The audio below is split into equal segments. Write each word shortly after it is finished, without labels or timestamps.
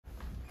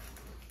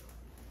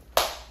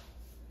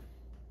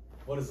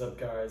What is up,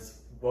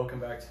 guys?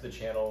 Welcome back to the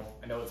channel.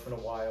 I know it's been a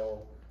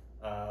while.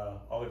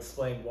 I'll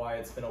explain why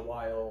it's been a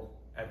while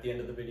at the end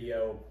of the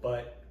video,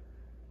 but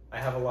I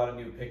have a lot of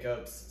new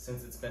pickups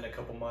since it's been a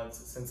couple months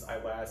since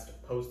I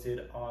last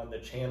posted on the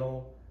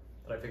channel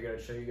that I figured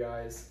I'd show you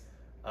guys.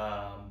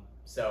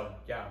 So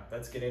yeah,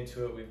 let's get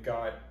into it. We've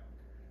got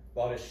a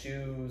lot of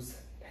shoes,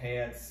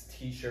 pants,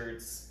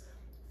 t-shirts,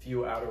 few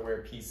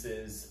outerwear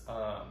pieces,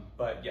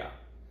 but yeah,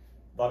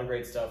 a lot of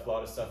great stuff, a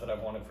lot of stuff that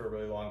I've wanted for a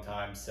really long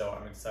time, so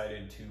I'm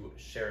excited to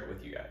share it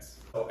with you guys.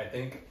 So I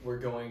think we're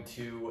going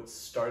to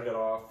start it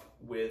off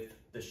with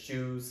the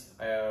shoes.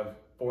 I have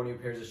 4 new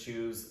pairs of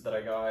shoes that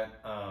I got.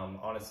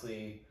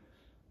 Honestly,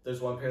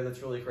 there's one pair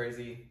that's really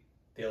crazy.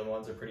 The other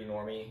ones are pretty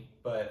normy,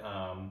 but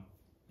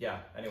yeah,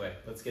 anyway,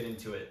 let's get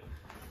into it.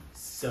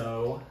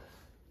 So,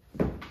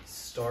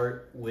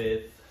 start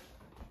with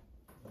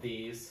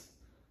these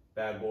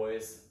bad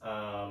boys.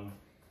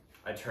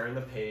 I turned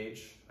the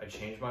page, I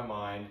changed my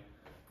mind,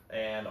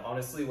 and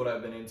honestly what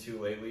I've been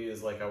into lately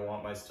is like I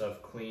want my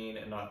stuff clean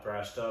and not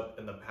thrashed up.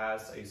 In the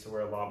past I used to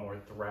wear a lot more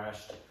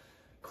thrashed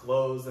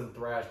clothes and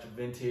thrashed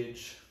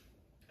vintage.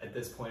 At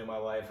this point in my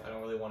life I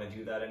don't really want to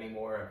do that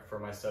anymore. I prefer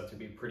my stuff to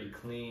be pretty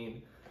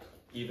clean.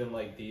 Even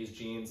like these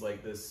jeans,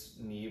 like this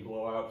knee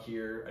blowout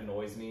here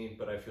annoys me,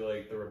 but I feel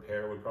like the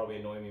repair would probably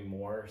annoy me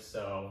more,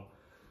 so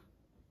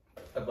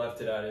I've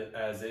left it at it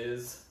as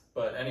is.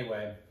 But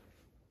anyway,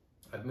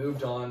 I've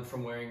moved on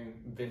from wearing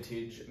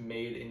vintage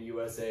made in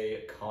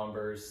USA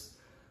Converse,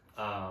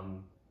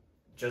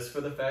 just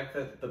for the fact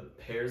that the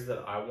pairs that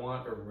I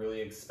want are really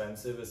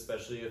expensive,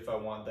 especially if I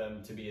want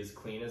them to be as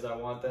clean as I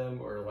want them,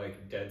 or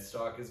like dead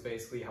stock is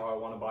basically how I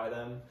want to buy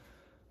them.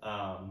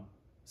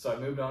 So I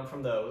moved on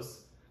from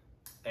those,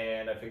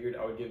 and I figured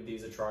I would give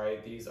these a try.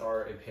 These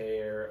are a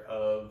pair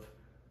of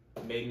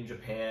made in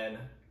Japan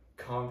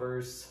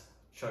Converse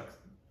Chuck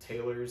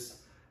Taylors.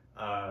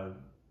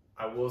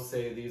 I will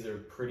say these are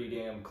pretty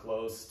damn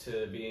close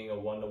to being a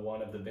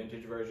one-to-one of the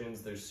vintage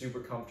versions. They're super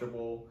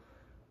comfortable.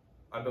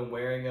 I've been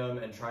wearing them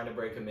and trying to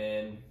break them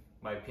in.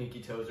 My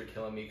pinky toes are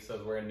killing me because I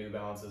was wearing New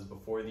Balances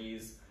before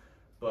these,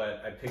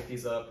 but I picked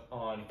these up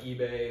on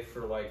eBay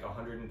for like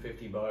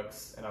 150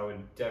 bucks, and I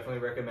would definitely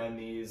recommend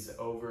these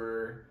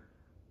over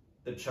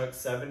the Chuck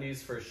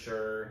 70s for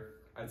sure.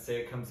 I'd say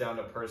it comes down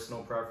to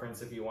personal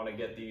preference if you want to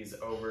get these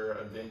over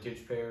a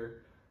vintage pair.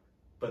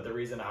 But the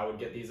reason I would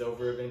get these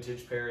over a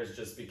vintage pair is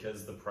just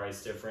because the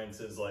price difference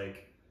is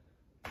like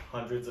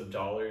hundreds of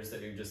dollars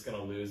that you're just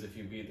gonna lose if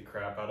you beat the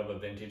crap out of a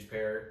vintage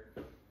pair.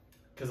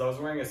 Because I was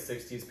wearing a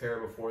 60s pair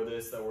before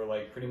this that were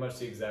like pretty much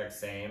the exact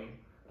same,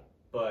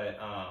 but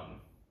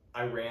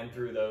I ran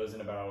through those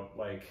in about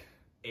like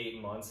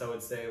 8 months, I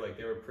would say. Like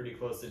they were pretty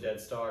close to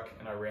dead stock,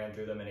 and I ran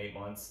through them in 8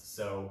 months.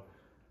 So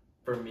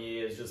for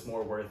me, it's just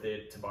more worth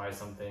it to buy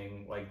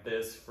something like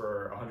this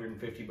for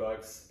 150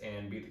 bucks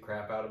and beat the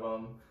crap out of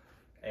them,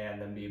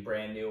 and then be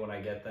brand new when I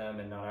get them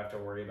and not have to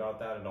worry about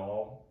that at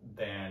all,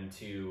 than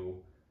to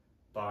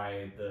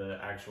buy the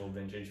actual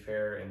vintage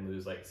pair and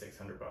lose like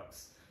 600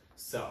 bucks.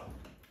 So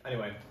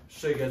anyway,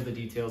 show you guys the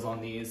details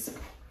on these.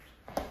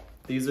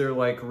 These are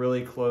like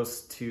really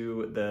close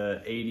to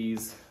the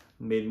 80s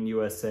made in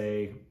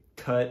USA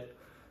cut,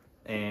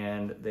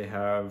 and they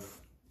have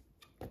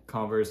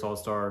Converse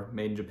All-Star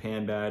made in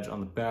Japan badge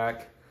on the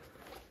back,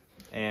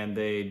 and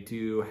they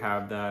do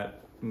have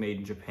that made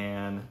in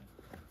Japan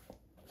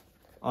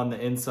on the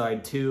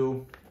inside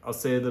too. I'll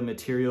say the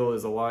material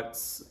is a lot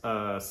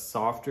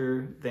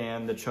softer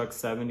than the Chuck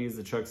 70s.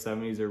 The Chuck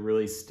 70s are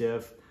really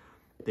stiff.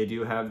 They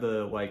do have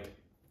the like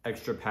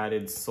extra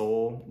padded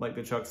sole like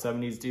the Chuck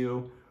 70s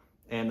do.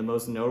 And the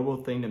most notable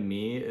thing to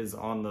me is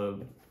on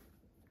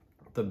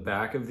the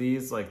back of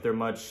these, like they're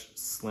much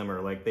slimmer.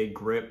 Like they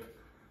grip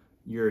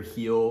your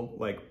heel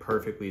like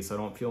perfectly, so I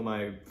don't feel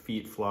my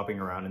feet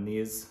flopping around in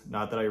these.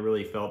 Not that I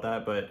really felt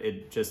that, but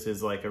it just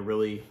is like a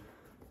really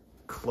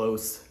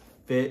close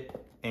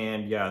fit.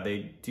 And yeah,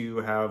 they do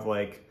have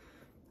like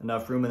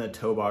enough room in the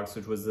toe box,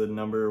 which was the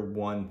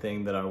 #1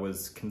 thing that I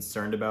was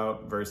concerned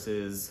about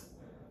versus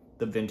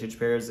the vintage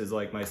pairs. Is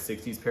like my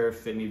 60s pair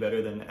fit me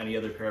better than any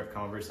other pair of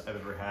Converse I've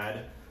ever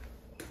had.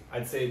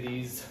 I'd say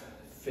these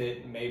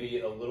fit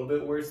maybe a little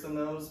bit worse than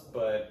those,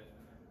 but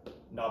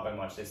not by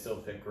much. They still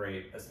fit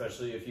great,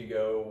 especially if you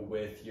go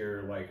with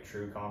your like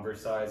true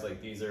Converse size.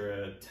 Like these are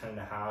a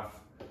 10.5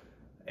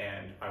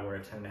 and I wear a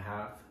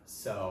 10.5,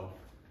 so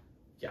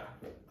yeah.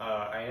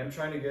 I am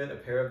trying to get a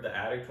pair of the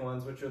Addict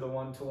ones, which are the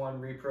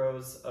one-to-one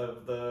repros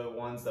of the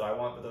ones that I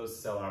want, but those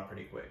sell out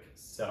pretty quick.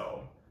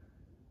 So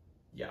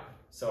yeah,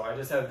 so I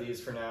just have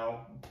these for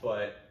now,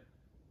 but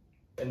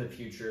in the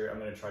future I'm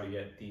going to try to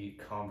get the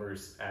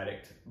Converse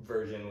Addict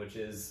version, which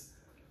is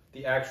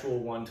the actual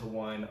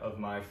one-to-one of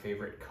my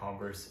favorite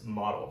Converse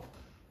model.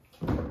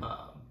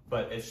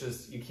 But it's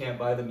just, you can't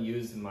buy them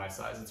used in my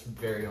size. It's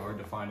very hard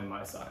to find in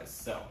my size,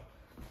 so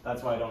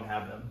that's why I don't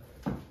have them.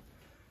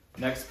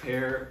 Next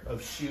pair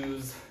of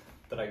shoes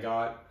that I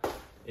got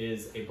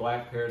is a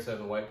black pair, so I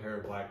have a white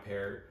pair, a black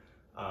pair.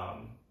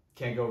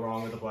 Can't go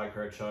wrong with a black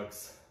pair of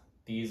Chucks.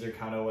 These are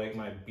kind of like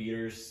my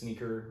beater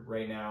sneaker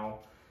right now.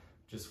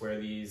 just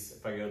wear these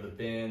if I go to the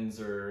bins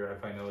or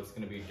if I know it's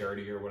gonna be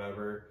dirty or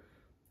whatever.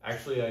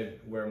 Actually, I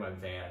wear my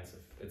Vans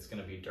if it's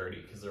gonna be dirty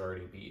because they're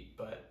already beat,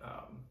 but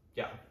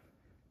yeah.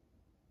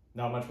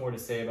 Not much more to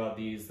say about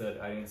these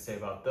that I didn't say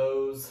about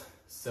those.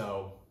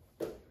 So,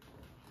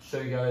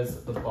 show you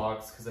guys the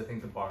box because I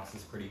think the box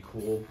is pretty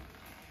cool.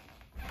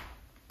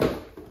 As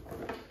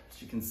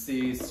you can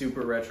see,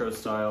 super retro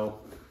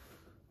style,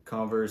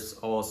 Converse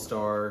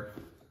All-Star,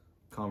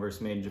 Converse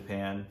made in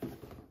Japan.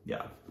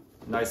 Yeah,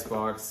 nice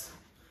box.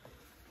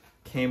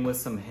 Came with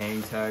some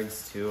hang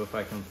tags too, if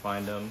I can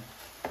find them.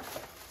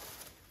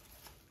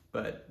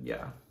 But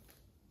yeah,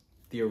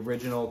 the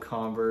original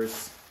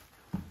Converse.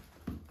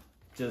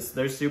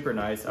 They're super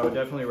nice. I would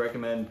definitely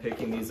recommend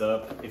picking these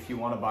up. If you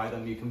want to buy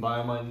them, you can buy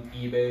them on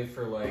eBay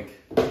for like,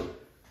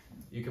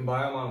 you can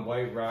buy them on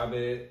White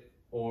Rabbit,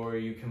 or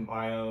you can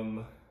buy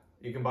them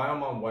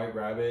on White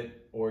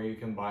Rabbit, or you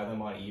can buy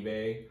them on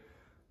eBay.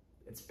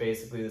 It's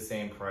basically the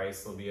same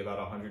price. They'll be about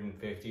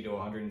 150 to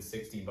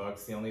 160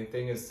 bucks. The only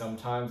thing is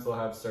sometimes they'll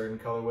have certain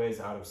colorways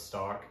out of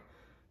stock.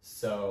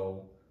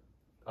 So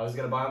I was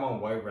gonna buy them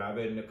on White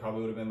Rabbit and it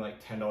probably would have been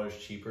like $10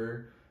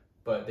 cheaper,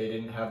 but they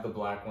didn't have the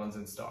black ones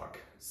in stock.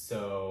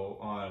 So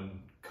on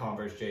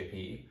Converse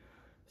JP.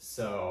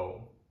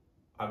 So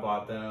I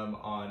bought them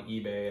on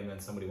eBay and then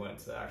somebody went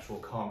to the actual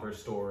Converse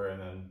store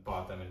and then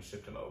bought them and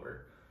shipped them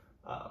over.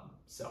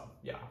 So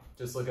yeah,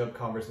 just look up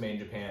Converse made in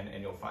Japan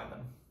and you'll find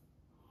them.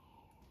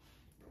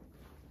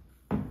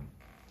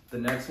 The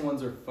next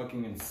ones are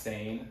fucking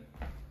insane.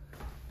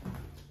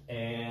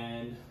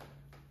 And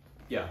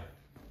yeah,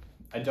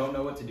 I don't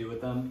know what to do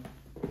with them,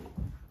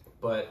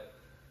 but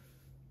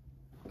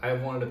I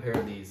have wanted a pair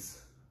of these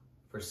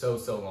for so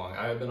long.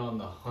 I have been on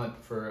the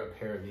hunt for a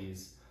pair of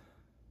these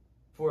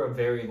for a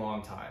very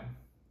long time,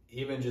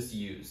 even just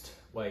used,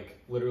 like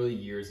literally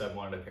years. I've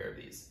wanted a pair of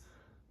these,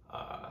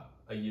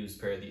 a used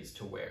pair of these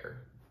to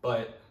wear.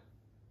 But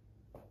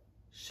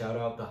shout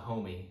out the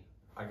homie.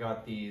 I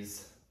got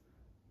these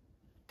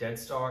dead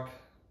stock,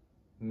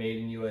 made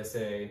in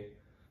USA,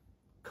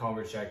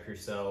 Converse Jack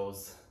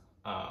Purcells,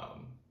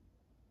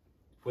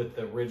 with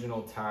the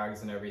original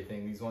tags and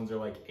everything. These ones are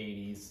like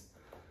 80s.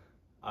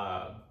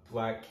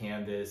 Black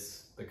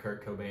canvas, the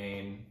Kurt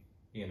Cobain,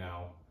 you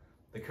know,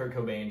 the Kurt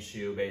Cobain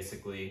shoe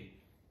basically,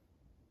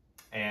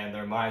 and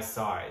they're my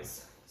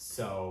size.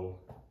 So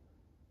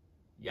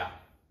yeah,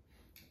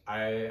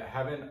 I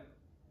haven't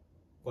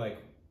like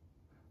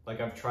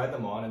I've tried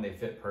them on and they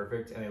fit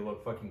perfect and they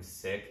look fucking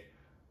sick,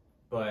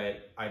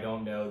 but I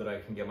don't know that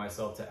I can get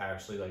myself to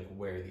actually like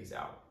wear these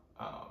out,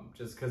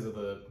 just because of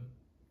the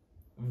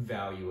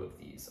value of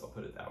these, I'll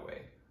put it that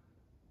way,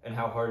 and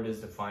how hard it is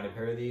to find a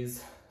pair of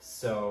these.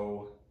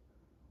 So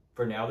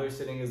for now, they're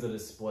sitting as a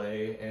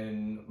display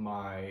in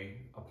my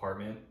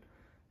apartment,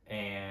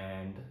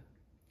 and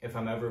if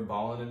I'm ever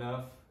balling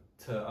enough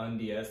to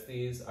unds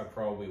these, I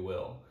probably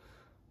will.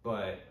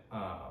 But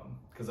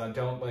because I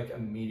don't like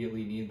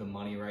immediately need the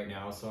money right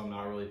now, so I'm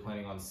not really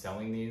planning on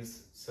selling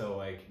these. So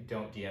like,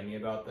 don't DM me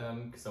about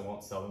them because I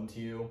won't sell them to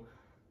you.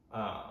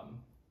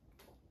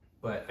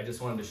 But I just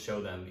wanted to show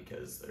them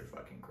because they're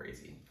fucking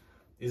crazy.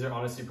 These are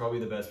honestly probably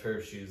the best pair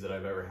of shoes that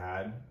I've ever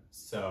had.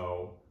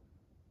 So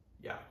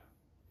yeah.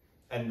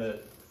 And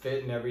the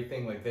fit and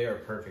everything, like they are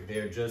perfect. They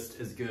are just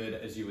as good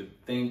as you would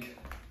think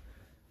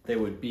they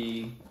would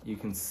be. You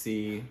can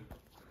see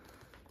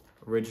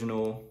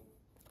original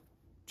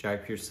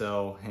Jack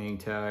Purcell hang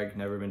tag,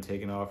 never been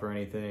taken off or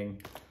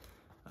anything.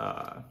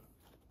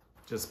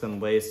 Just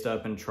been laced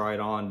up and tried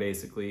on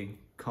basically.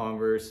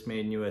 Converse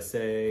made in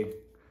USA.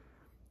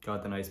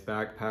 Got the nice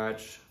back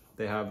patch.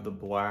 They have the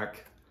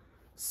black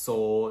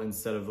sole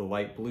instead of the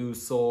light blue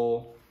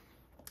sole.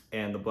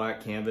 And the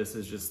black canvas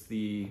is just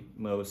the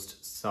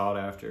most sought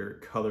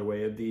after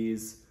colorway of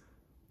these.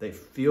 They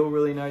feel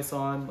really nice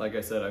on. Like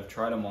I said, I've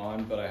tried them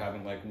on, but I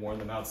haven't like worn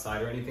them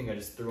outside or anything. I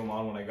just threw them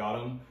on when I got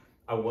them.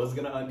 I was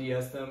gonna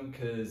unds them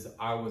because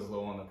I was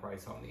low on the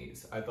price on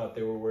these. I thought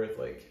they were worth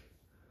like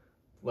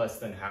less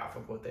than half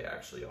of what they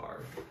actually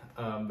are.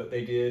 But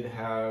they did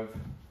have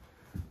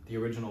the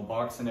original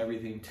box and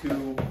everything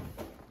too.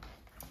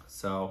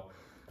 So,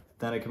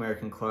 Authentic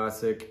American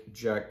Classic,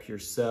 Jack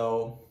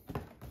Purcell.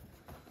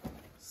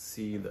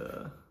 See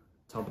the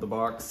top of the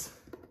box,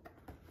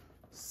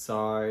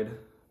 side,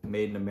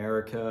 made in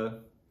America.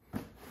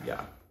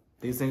 Yeah,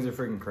 these things are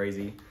freaking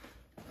crazy.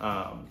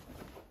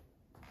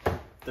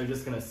 They're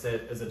just gonna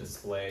sit as a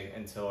display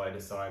until I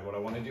decide what I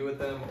want to do with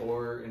them,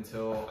 or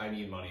until I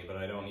need money, but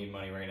I don't need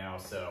money right now,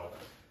 so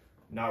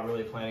not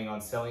really planning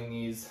on selling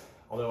these.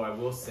 Although I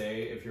will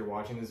say, if you're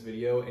watching this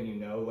video and you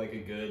know like a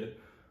good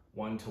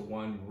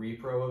one-to-one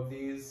repro of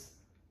these,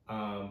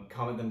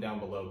 comment them down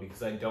below,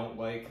 because I don't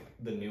like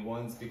the new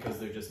ones because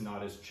they're just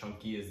not as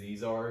chunky as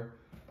these are,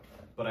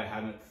 but I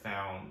haven't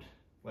found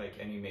like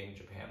any made in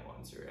Japan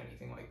ones or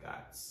anything like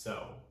that.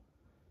 So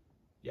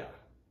yeah,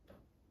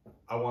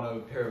 I want a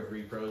pair of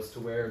repros to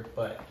wear,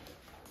 but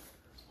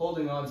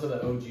holding on to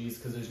the OGs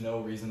because there's no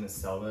reason to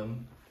sell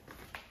them.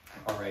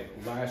 All right,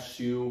 last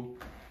shoe,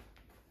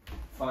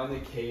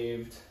 finally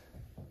caved,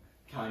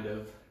 kind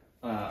of.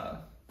 I'm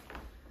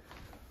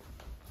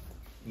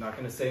not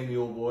gonna say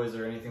mule boys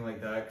or anything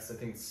like that because I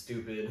think it's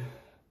stupid,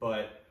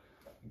 but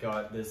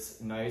got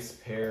this nice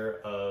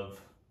pair of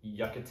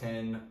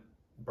Yucatan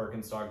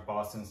Birkenstock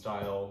Boston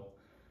style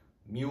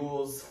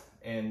mules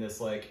in this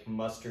like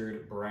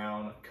mustard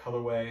brown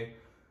colorway.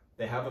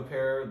 They have a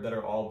pair that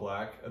are all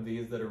black of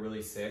these that are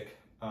really sick.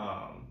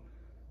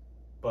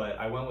 But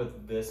I went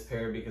with this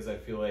pair because I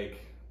feel like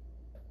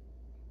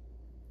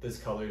this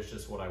color is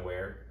just what I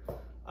wear.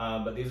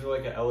 But these are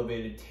like an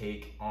elevated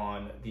take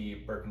on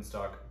the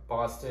Birkenstock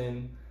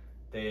Boston.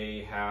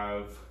 They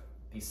have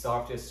the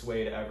softest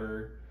suede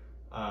ever,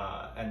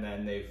 and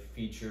then they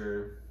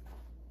feature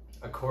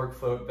a cork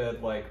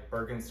footbed like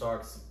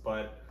Birkenstocks,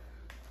 but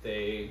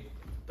they're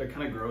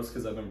kind of gross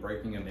because I've been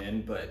breaking them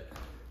in, but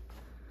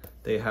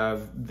they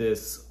have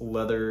this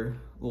leather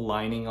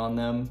lining on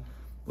them,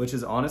 which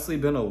has honestly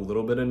been a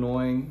little bit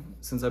annoying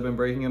since I've been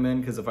breaking them in,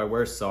 because if I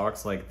wear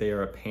socks, like they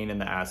are a pain in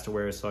the ass to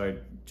wear, so I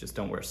just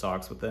don't wear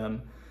socks with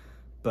them.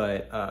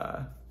 But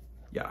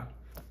yeah,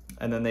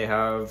 and then they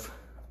have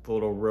the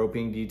little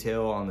roping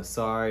detail on the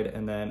side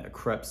and then a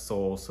crepe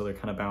sole, so they're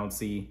kind of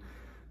bouncy.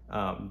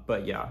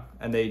 But yeah,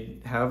 and they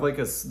have like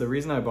the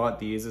reason I bought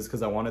these is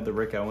because I wanted the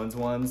Rick Owens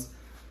ones,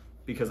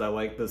 because I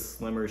like the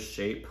slimmer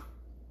shape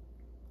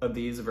of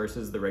these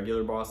versus the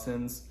regular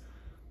Bostons.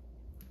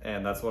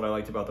 And that's what I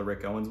liked about the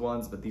Rick Owens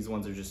ones, but these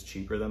ones are just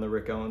cheaper than the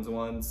Rick Owens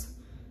ones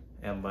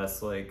and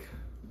less like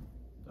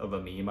of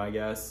a meme, I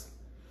guess.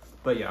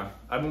 But yeah,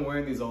 I've been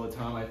wearing these all the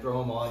time. I throw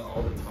them on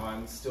all the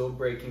time, still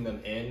breaking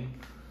them in.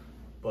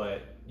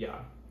 But yeah,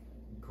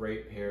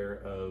 great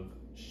pair of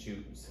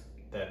shoes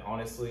that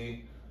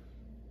honestly,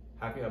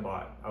 happy I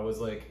bought. I was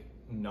like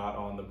not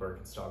on the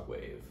Birkenstock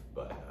wave,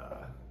 but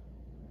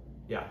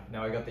yeah,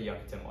 now I got the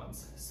Yucatan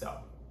ones. So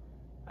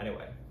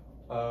anyway,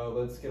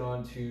 let's get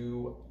on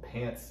to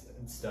pants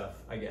and stuff,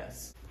 I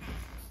guess.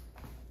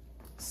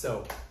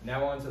 So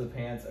now on to the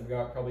pants. I've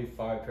got probably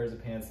 5 pairs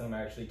of pants that I'm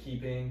actually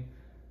keeping.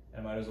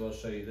 And I might as well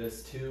show you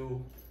this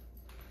too.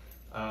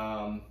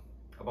 I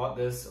bought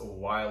this a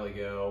while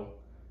ago,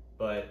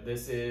 but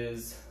this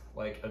is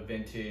like a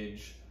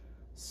vintage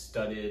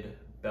studded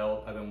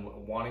belt. I've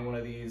been wanting one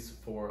of these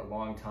for a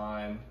long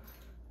time.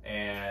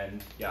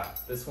 And yeah,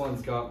 this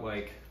one's got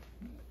like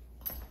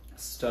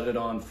studded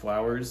on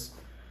flowers,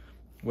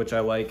 which I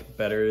like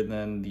better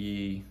than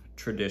the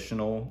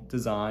traditional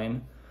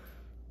design.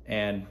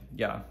 And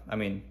yeah, I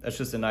mean, that's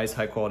just a nice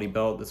high quality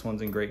belt. This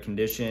one's in great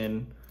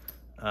condition.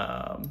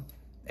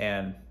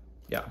 And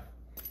yeah,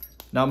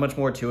 not much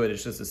more to it.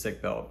 It's just a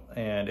sick belt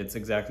and it's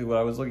exactly what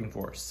I was looking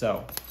for.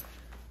 So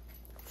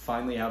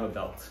finally have a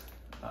belt,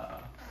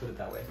 put it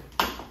that way.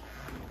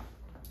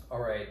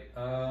 All right.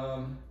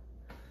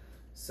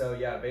 So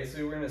yeah,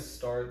 basically we're gonna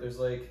start, there's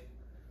like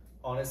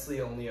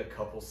honestly only a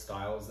couple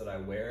styles that I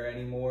wear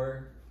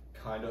anymore.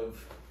 Kind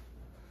of,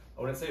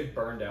 I wouldn't say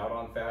burned out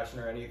on fashion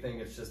or anything.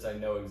 It's just I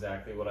know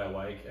exactly what I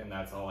like and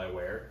that's all I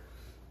wear.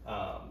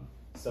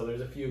 So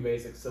there's a few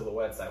basic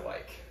silhouettes I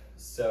like.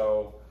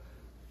 So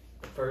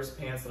the first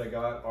pants that I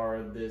got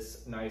are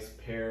this nice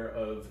pair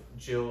of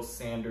Jill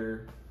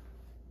Sander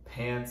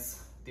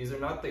pants. These are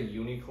not the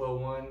Uniqlo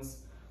ones.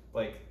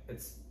 Like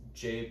it's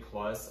J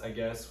Plus, I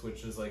guess,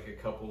 which is like a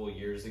couple of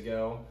years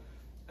ago.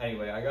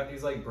 Anyway, I got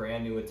these like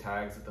brand new with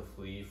tags at the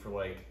flea for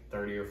like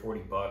 30 or 40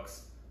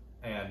 bucks.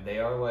 And they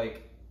are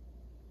like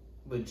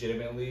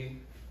legitimately,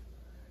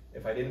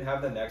 if I didn't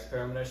have the next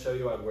pair I'm gonna show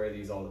you, I'd wear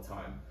these all the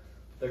time.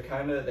 They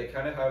kind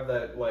of have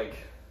that like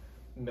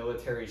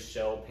military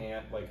shell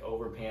pant, like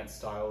over pant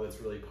style that's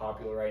really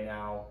popular right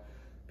now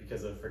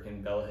because of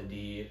freaking Bella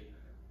Hadid,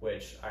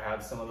 which I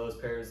have some of those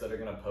pairs that are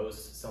gonna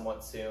post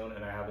somewhat soon,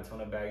 and I have a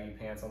ton of baggy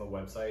pants on the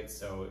website.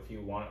 So if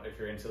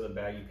you're into the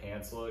baggy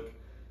pants look,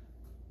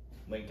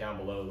 link down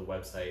below the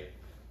website.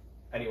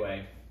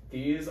 Anyway,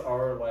 these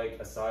are like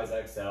a size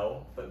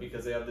XL, but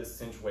because they have this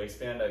cinch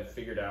waistband, I've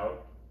figured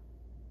out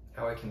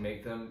how I can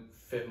make them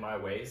fit my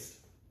waist.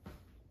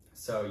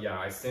 So yeah,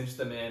 I cinched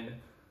them in.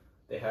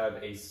 They have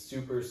a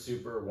super,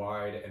 super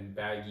wide and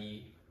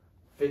baggy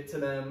fit to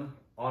them.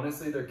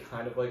 Honestly, they're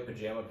kind of like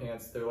pajama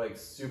pants. They're like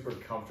super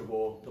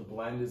comfortable. The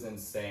blend is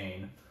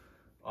insane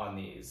on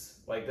these.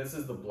 Like this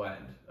is the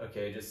blend,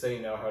 okay? Just so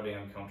you know how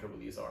damn comfortable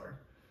these are.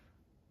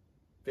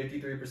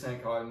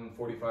 53% cotton,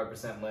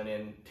 45%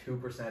 linen,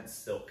 2%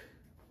 silk.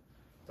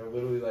 They're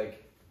literally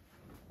like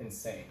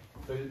insane.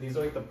 These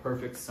are like the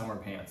perfect summer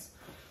pants,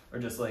 or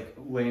just like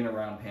laying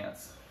around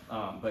pants.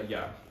 But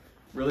yeah,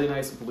 really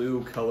nice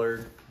blue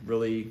color,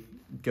 really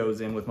goes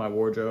in with my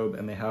wardrobe,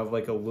 and they have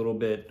like a little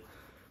bit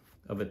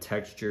of a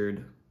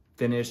textured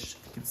finish.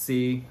 You can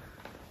see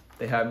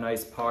they have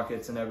nice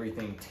pockets and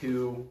everything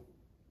too.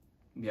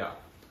 Yeah,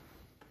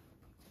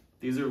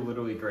 these are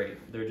literally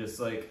great. They're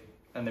just like,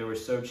 and they were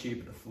so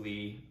cheap at the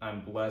flea.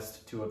 I'm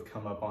blessed to have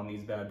come up on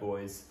these bad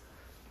boys.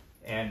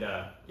 And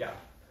yeah,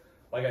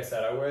 like I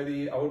said, I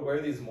would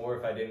wear these more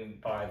if I didn't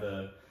buy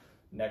the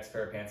next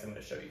pair of pants I'm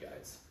gonna show you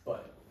guys,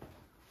 but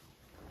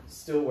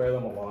still wear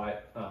them a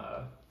lot.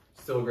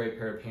 Still a great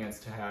pair of pants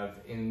to have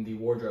in the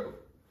wardrobe.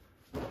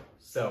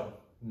 So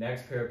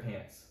next pair of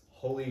pants.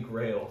 Holy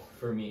grail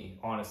for me,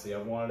 honestly.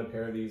 I've wanted a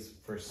pair of these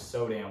for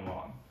so damn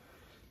long.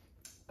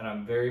 And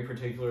I'm very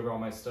particular about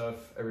my stuff.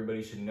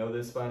 Everybody should know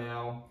this by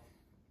now.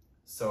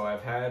 So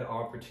I've had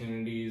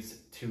opportunities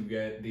to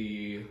get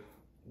the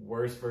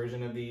worst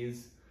version of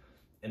these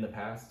in the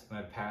past, and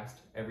I've passed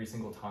every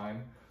single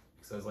time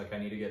because I was like, I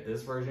need to get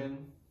this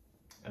version.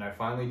 And I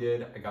finally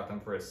did. I got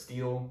them for a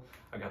steal.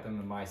 I got them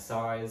in my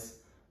size,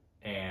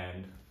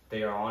 and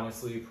they are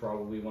honestly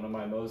probably one of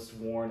my most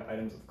worn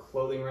items of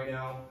clothing right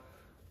now.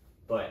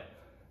 But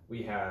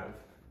we have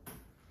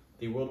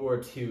the World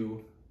War II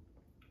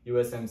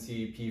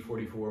USMC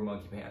P44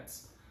 monkey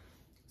pants.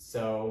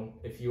 So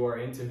if you are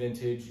into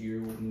vintage,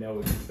 you know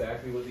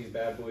exactly what these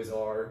bad boys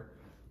are.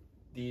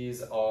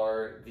 These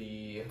are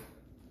the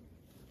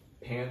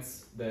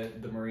pants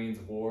that the Marines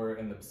wore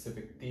in the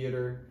Pacific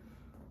Theater.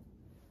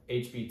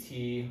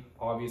 HBT,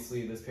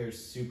 obviously this pair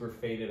is super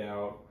faded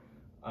out.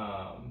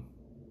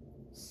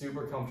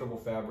 Super comfortable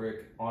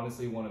fabric.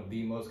 Honestly, one of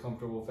the most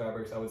comfortable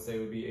fabrics I would say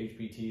would be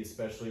HBT,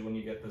 especially when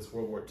you get this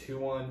World War II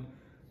one.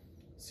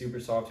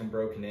 Super soft and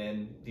broken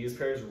in. These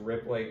pairs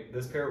rip like,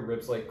 this pair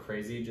rips like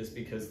crazy just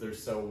because they're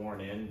so worn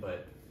in,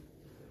 but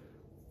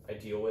I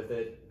deal with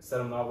it.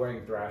 Said I'm not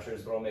wearing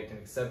Thrashers, but I'll make an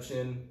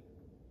exception.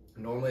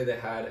 Normally they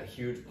had a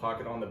huge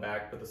pocket on the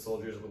back, but the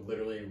soldiers would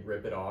literally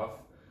rip it off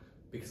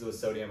because it was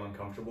so damn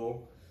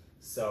uncomfortable.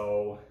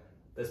 So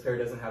this pair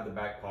doesn't have the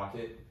back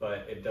pocket,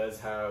 but it does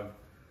have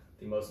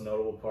the most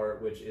notable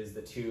part, which is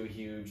the two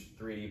huge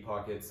 3D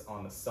pockets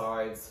on the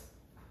sides.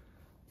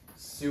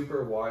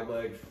 Super wide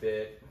leg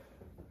fit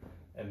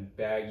and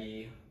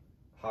baggy,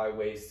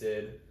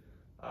 high-waisted.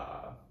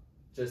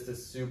 Just a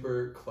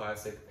super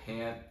classic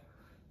pant.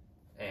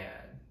 And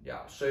yeah,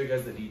 I'll show you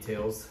guys the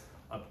details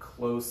up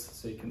close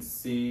so you can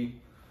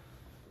see.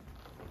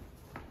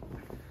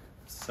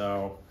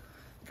 So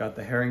got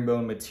the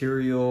herringbone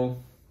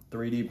material,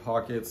 3D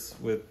pockets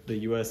with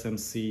the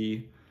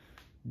USMC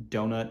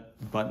donut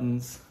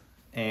buttons.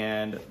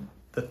 And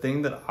the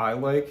thing that I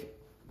like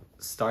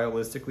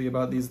stylistically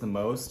about these the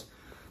most,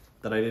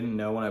 that I didn't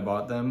know when I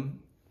bought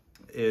them,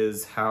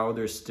 is how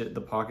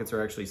the pockets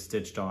are actually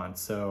stitched on.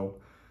 So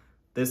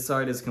this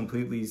side is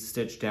completely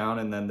stitched down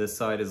and then this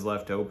side is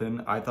left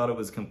open. I thought it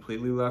was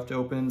completely left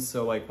open,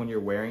 so like when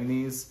you're wearing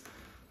these,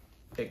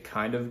 it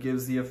kind of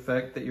gives the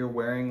effect that you're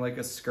wearing like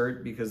a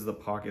skirt because the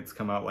pockets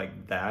come out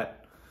like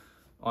that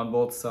on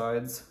both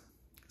sides.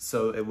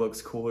 So it looks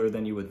cooler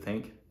than you would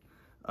think.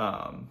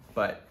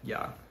 But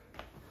yeah,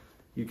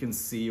 you can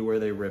see where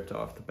they ripped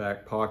off the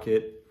back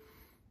pocket.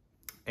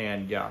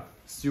 And yeah,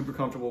 super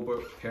comfortable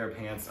pair of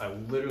pants. I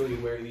literally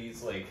wear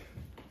these like,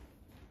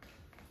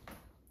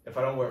 if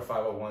I don't wear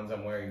 501s,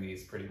 I'm wearing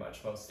these pretty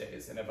much most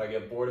days. And if I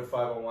get bored of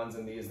 501s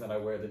and these, then I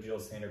wear the Jill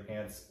Sander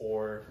pants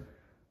or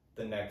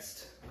the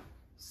next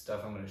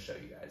stuff I'm gonna show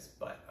you guys.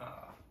 But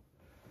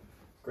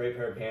great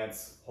pair of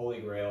pants,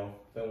 holy grail.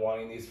 Been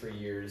wanting these for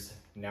years.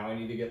 Now I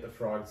need to get the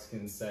frog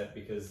skin set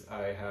because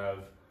I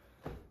have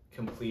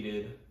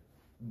completed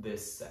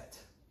this set.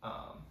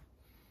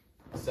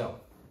 So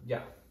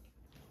yeah,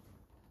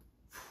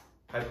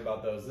 hype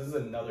about those. This is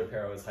another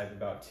pair I was hyped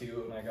about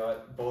too, and I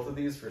got both of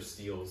these for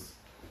steals.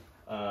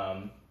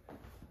 I've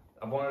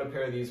wanted a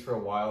pair of these for a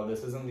while.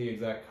 This isn't the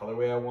exact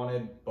colorway I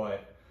wanted,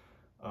 but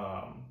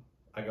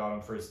I got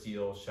them for a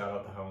steal. Shout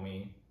out the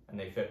homie, and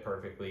they fit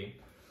perfectly.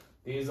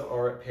 These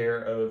are a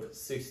pair of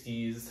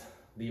 60s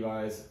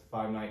Levi's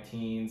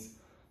 519s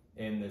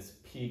in this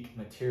peak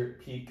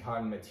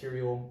cotton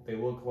material. They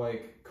look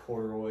like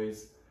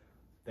corduroys.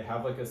 They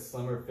have like a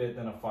slimmer fit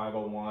than a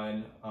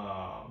 501.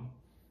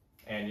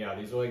 And yeah,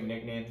 these are like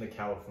nicknamed the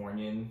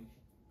Californian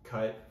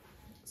cut.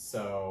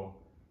 So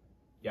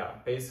yeah,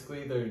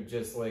 basically they're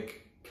just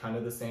like kind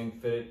of the same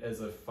fit as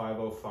a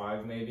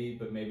 505 maybe,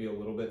 but maybe a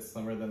little bit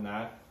slimmer than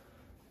that.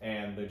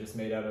 And they're just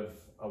made out of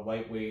a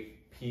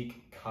lightweight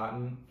peak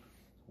cotton,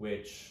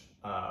 which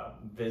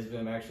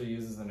Visvim actually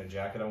uses in a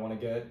jacket I want to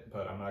get,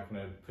 but I'm not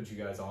going to put you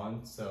guys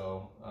on.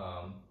 So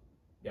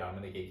yeah, I'm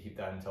going to gatekeep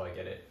that until I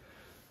get it.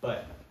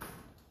 But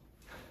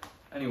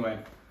anyway,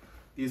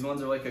 these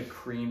ones are like a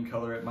cream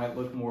color. It might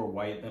look more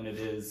white than it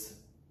is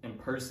in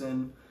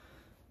person,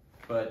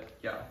 but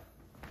yeah.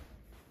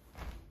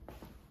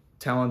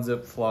 Talon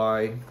Zip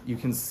Fly, you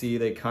can see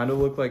they kind of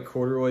look like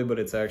corduroy, but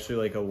it's actually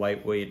like a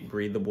lightweight,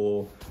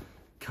 breathable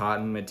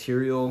cotton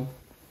material.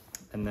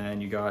 And then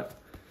you got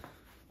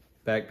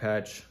back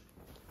patch,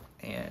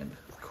 and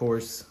of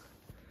course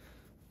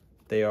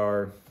they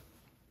are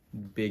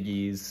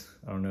biggies.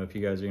 I don't know if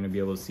you guys are gonna be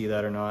able to see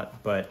that or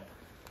not, but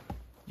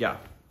yeah,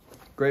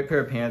 great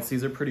pair of pants.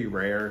 These are pretty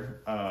rare.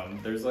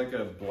 There's like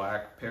a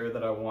black pair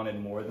that I wanted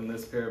more than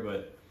this pair,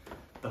 but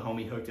the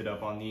homie hooked it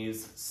up on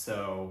these,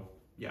 so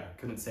yeah,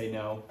 couldn't say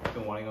no.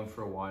 Been wanting them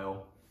for a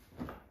while.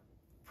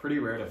 Pretty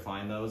rare to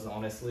find those,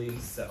 honestly.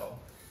 So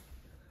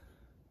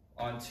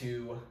on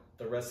to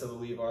the rest of the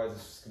Levi's.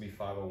 It's just gonna be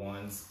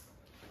 501s.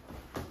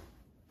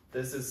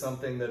 This is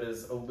something that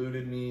has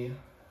eluded me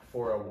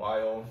for a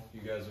while.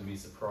 You guys would be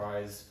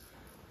surprised,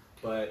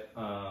 but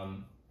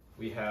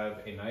we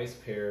have a nice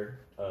pair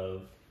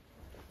of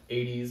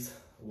 80s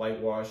light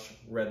wash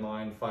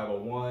Redline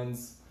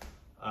 501s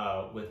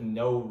with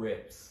no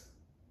rips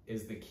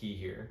is the key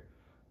here.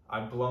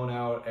 I've blown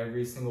out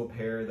every single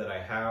pair that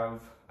I have.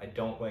 I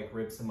don't like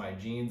rips in my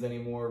jeans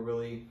anymore,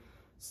 really.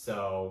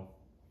 So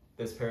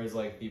this pair is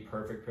like the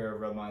perfect pair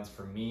of Redlines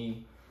for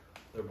me.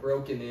 They're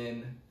broken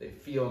in, they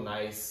feel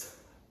nice,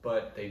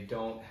 but they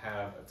don't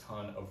have a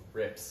ton of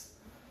rips.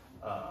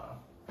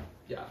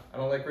 Yeah, I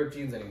don't like ripped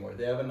jeans anymore.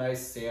 They have a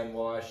nice sand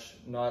wash,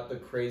 not the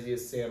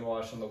craziest sand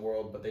wash in the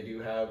world, but they do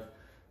have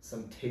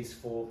some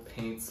tasteful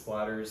paint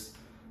splatters,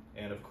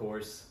 and of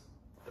course,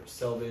 they're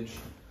selvage.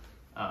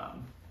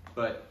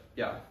 But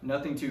yeah,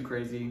 nothing too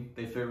crazy.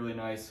 They fit really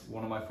nice.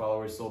 One of my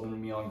followers sold them to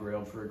me on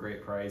Grailed for a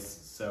great price,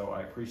 so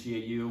I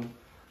appreciate you.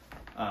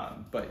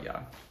 But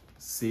yeah,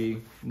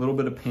 see, a little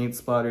bit of paint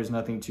splatters,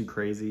 nothing too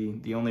crazy.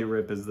 The only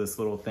rip is this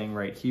little thing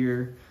right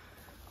here.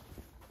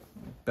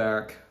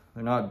 Back,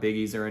 they're not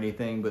biggies or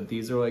anything, but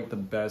these are like the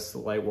best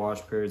light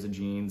wash pairs of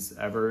jeans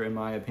ever, in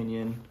my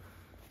opinion.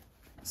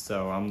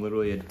 So I'm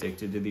literally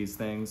addicted to these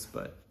things,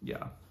 but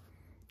yeah.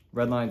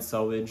 Redline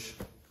selvage.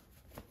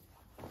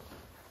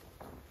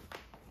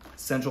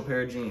 Essential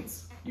pair of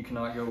jeans. You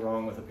cannot go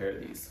wrong with a pair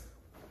of these.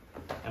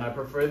 And I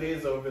prefer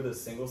these over the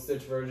single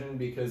stitch version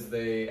because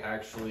they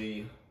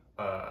actually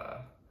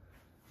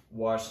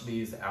wash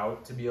these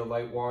out to be a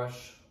light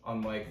wash,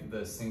 unlike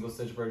the single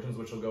stitch versions,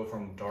 which will go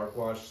from dark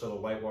wash, so the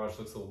light wash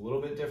looks a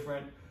little bit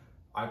different.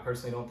 I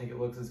personally don't think it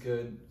looks as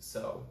good,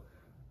 so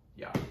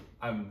yeah.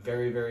 I'm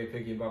very, very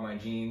picky about my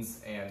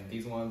jeans, and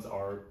these ones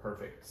are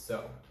perfect,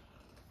 so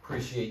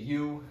appreciate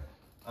you.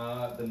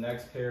 The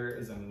next pair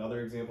is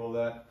another example of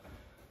that.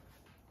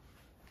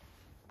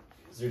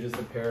 These are just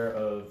a pair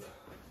of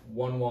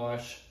one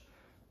wash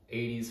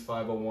 80s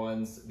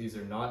 501s. These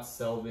are not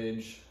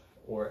selvage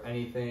or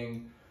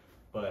anything,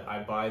 but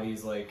I buy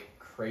these like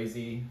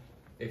crazy.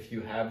 If you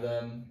have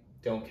them,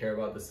 don't care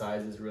about the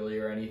sizes really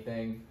or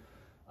anything.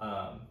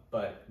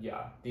 But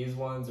yeah, these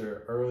ones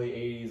are early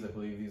 80s. I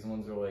believe these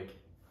ones are like,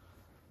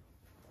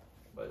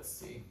 let's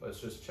see, let's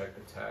just check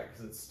the tag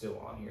because it's still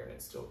on here and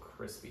it's still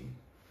crispy.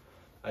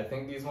 I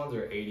think these ones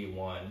are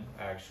 81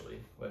 actually.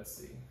 Let's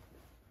see.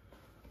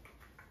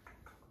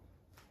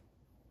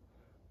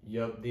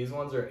 Yep, these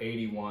ones are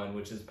 81,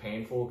 which is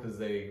painful because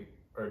they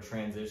are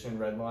transition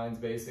red lines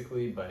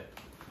basically, but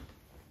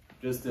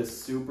just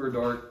this super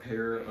dark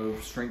pair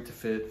of strength to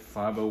fit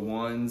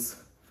 501s.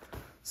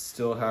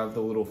 Still have the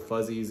little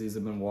fuzzies. These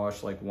have been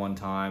washed like one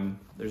time.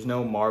 There's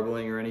no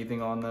marbling or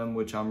anything on them,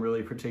 which I'm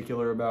really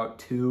particular about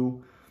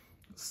too.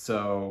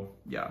 So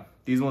yeah,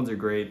 these ones are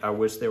great. I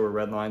wish they were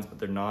red lines, but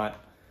they're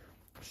not.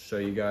 I'll show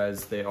you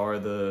guys, they are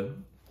the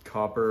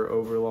copper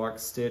overlock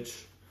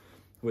stitch,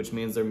 which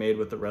means they're made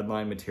with the red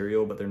line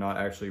material, but they're not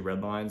actually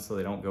red lines, so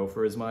they don't go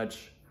for as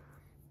much.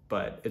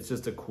 But it's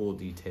just a cool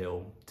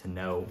detail to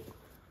know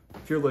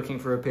if you're looking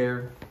for a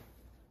pair.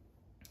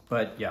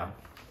 But yeah,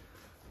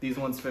 these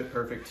ones fit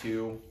perfect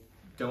too.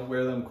 Don't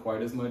wear them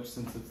quite as much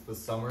since it's the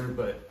summer,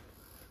 but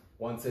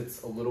once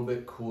it's a little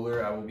bit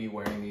cooler, I will be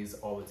wearing these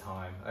all the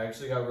time. I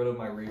actually got rid of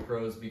my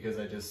repros because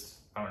I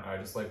don't know, I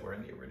just like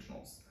wearing the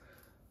originals.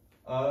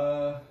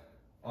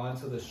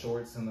 Onto the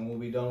shorts, and then we'll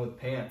be done with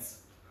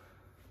pants.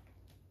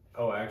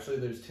 Oh, actually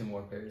there's two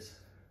more pairs.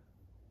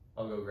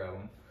 I'll go grab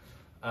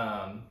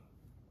one.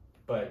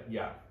 But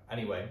yeah,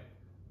 anyway,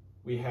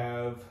 we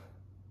have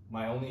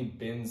my only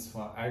bins,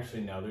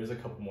 actually no, there's a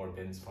couple more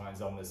bins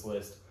finds on this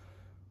list,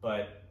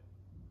 but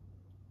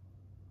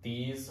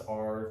these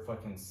are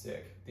fucking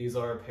sick. These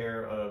are a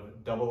pair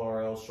of double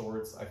RL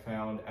shorts I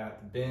found at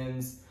the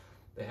bins.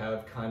 They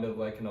have kind of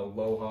like an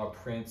Aloha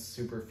print,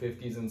 super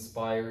 50s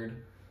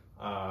inspired.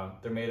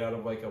 They're made out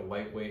of like a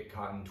lightweight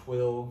cotton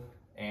twill,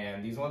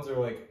 and these ones are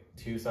like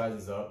 2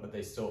 sizes up, but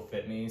they still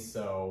fit me,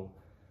 so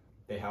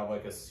they have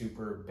like a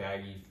super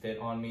baggy fit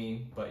on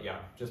me. But yeah,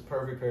 just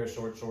perfect pair of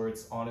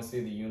shorts. Honestly,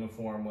 the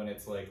uniform when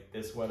it's like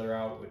this weather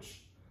out,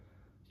 which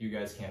you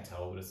guys can't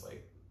tell, but it's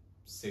like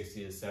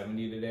 60 to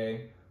 70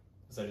 today.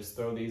 So I just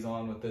throw these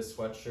on with this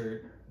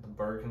sweatshirt, the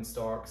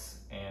Birkenstocks,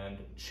 and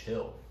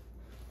chill.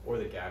 Or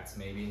the Gats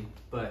maybe,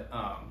 but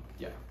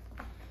yeah.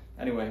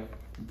 Anyway,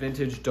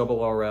 vintage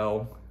double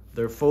RL.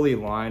 They're fully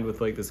lined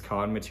with like this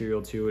cotton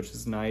material too, which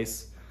is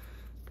nice.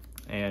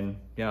 And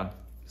yeah,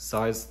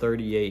 size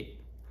 38.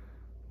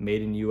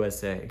 Made in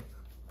USA,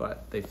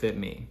 but they fit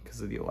me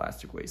because of the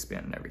elastic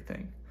waistband and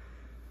everything.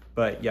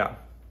 But yeah,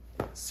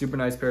 super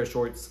nice pair of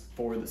shorts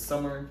for the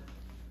summer.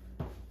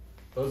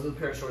 Those are the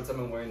pair of shorts I've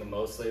been wearing the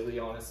most lately,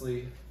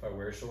 honestly, if I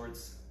wear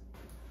shorts.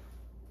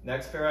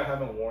 Next pair I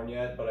haven't worn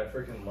yet, but I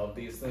freaking love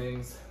these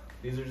things.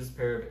 These are just a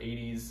pair of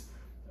 80s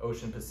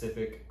Ocean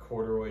Pacific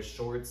corduroy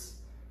shorts.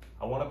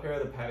 I want a pair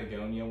of the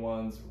Patagonia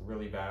ones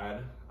really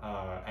bad.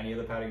 Any of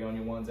the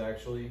Patagonia ones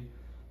actually,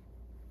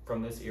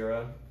 from this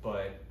era,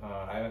 but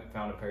I haven't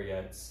found a pair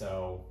yet,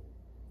 so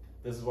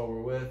this is what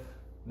we're with.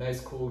 Nice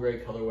cool gray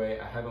colorway.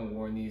 I haven't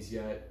worn these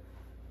yet.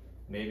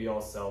 Maybe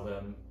I'll sell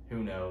them,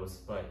 who knows,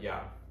 but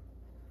yeah.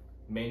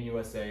 Main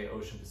USA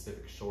Ocean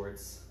Pacific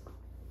shorts.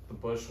 The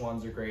Bush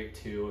ones are great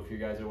too. If you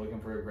guys are looking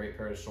for a great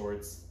pair of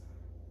shorts,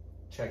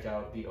 check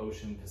out the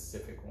Ocean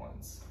Pacific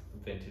ones,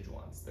 vintage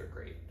ones. They're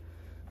great.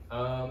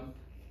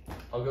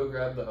 I'll go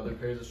grab the other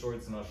pairs of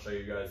shorts and I'll show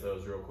you guys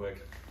those real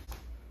quick.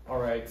 All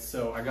right,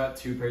 so I got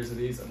 2 pairs of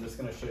these. I'm just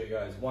gonna show you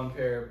guys 1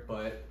 pair,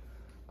 but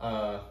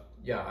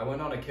yeah, I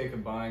went on a kick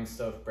of buying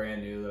stuff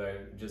brand new that I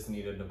just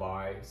needed to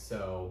buy,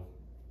 so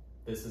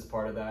this is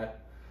part of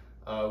that.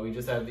 We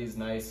just have these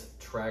nice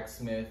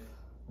Tracksmith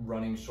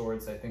running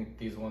shorts. I think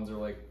these ones are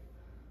like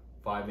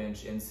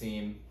 5-inch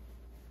inseam.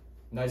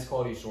 Nice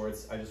quality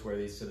shorts. I just wear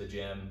these to the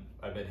gym.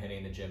 I've been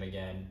hitting the gym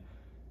again.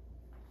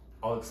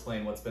 I'll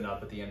explain what's been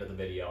up at the end of the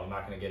video. I'm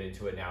not gonna get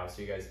into it now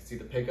so you guys can see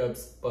the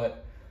pickups,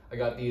 but I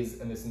got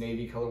these in this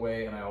navy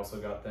colorway and I also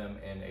got them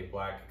in a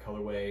black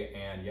colorway,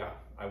 and yeah,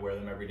 I wear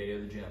them every day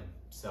to the gym.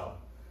 So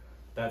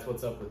that's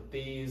what's up with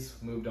these.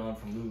 Moved on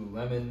from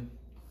Lululemon.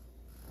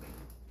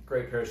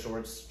 Great pair of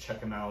shorts,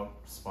 check them out,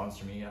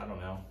 sponsor me, I don't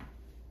know.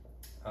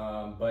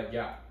 But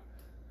yeah,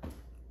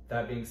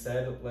 that being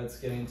said, let's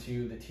get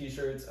into the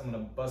t-shirts. I'm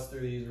gonna bust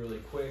through these really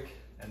quick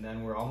and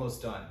then we're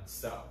almost done.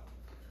 So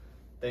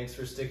thanks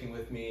for sticking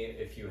with me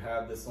if you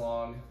have this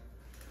long.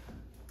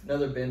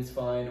 Another bins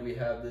find, we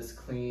have this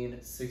clean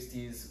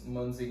 60s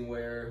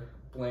Munsingwear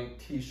blank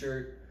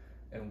t-shirt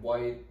in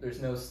white.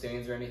 There's no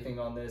stains or anything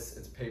on this.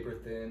 It's paper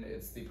thin.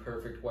 It's the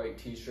perfect white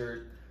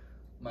t-shirt.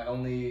 My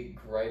only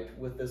gripe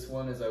with this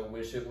one is I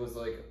wish it was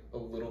like a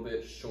little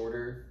bit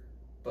shorter,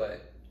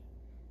 but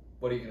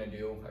what are you gonna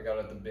do? I got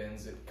it at the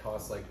bins. It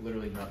costs like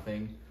literally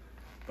nothing.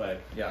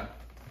 But yeah,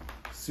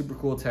 super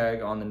cool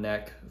tag on the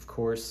neck, of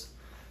course.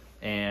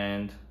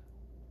 And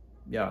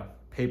yeah,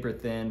 paper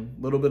thin,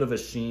 little bit of a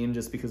sheen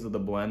just because of the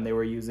blend they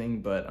were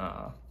using,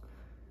 but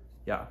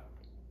yeah,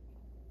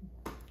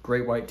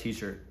 great white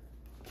t-shirt.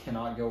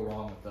 Cannot go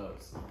wrong with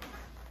those.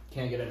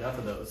 Can't get enough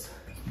of those,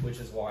 which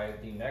is why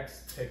the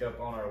next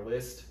pickup on our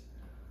list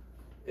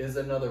is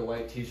another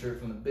white t-shirt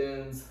from the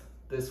bins.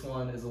 This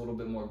one is a little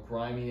bit more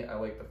grimy. I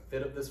like the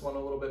fit of this one a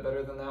little bit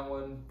better than that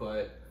one,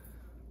 but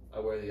I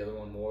wear the other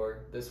one more.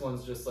 This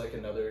one's just like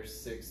another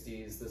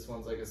 60s. This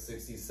one's like a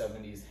 60s,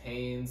 70s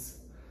Hanes,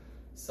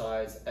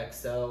 size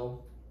XL.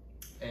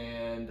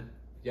 And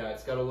yeah,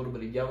 it's got a little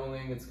bit of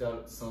yellowing. It's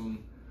got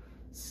some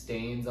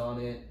stains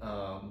on it,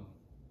 a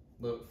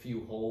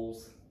few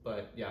holes,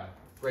 but yeah,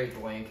 great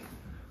blank.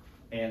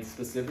 And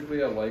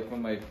specifically, I like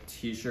when my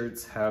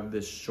t-shirts have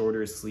this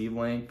shorter sleeve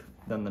length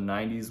than the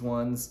 90s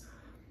ones,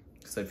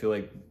 because I feel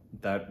like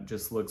that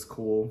just looks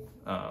cool,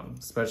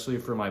 especially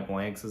for my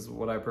blanks is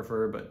what I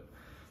prefer. But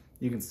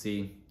you can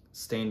see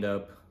stained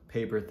up,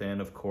 paper thin,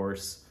 of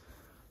course.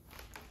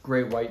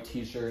 Great white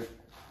t-shirt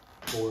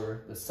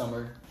for the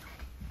summer.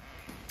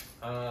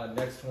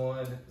 Next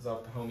one is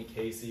off the homie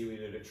Casey. We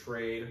did a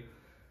trade.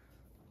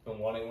 Been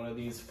wanting one of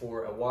these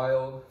for a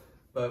while,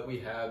 but we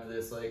have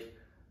this like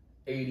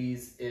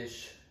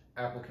 80s-ish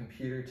Apple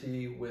computer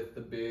tee with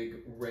the big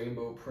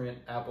rainbow print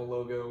Apple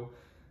logo.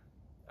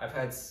 I've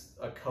had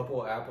a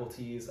couple Apple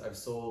tees. I've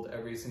sold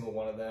every single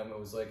one of them. It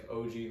was like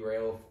OG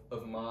grail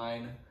of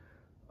mine,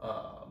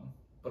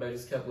 but I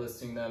just kept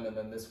listing them, and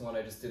then this one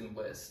I just didn't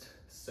list.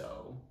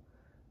 So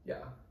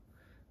yeah,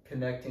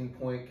 Connecting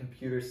Point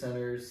Computer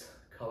Centers,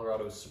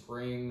 Colorado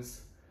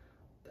Springs,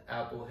 the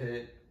Apple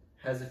hit.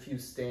 Has a few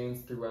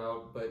stains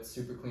throughout, but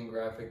super clean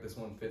graphic. This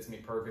one fits me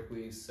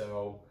perfectly,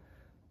 so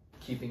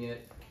keeping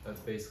it. That's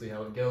basically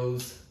how it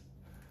goes.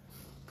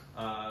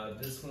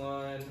 This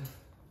one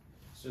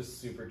is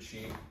just super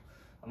cheap.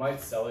 I might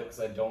sell it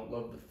because I don't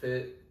love the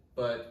fit,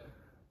 but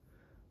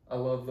I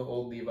love the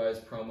old Levi's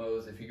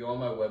promos. If you go on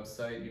my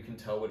website, you can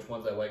tell which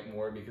ones I like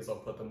more because I'll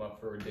put them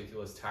up for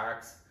ridiculous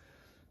tax.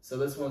 So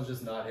this one's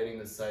just not hitting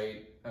the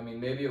site. I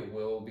mean, maybe it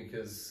will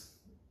because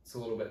it's a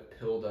little bit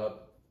pilled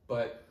up,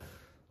 but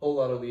whole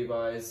lot of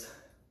Levi's,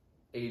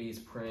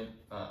 80s print.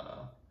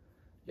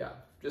 Yeah,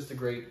 just a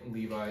great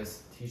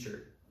Levi's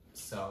t-shirt.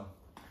 So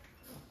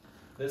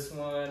this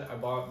one I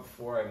bought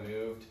before I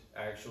moved,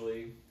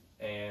 actually,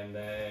 and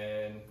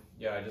then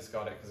yeah, I just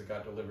got it because it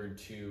got delivered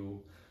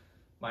to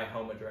my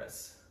home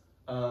address.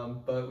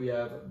 But we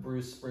have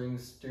Bruce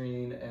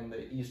Springsteen and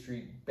the E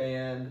Street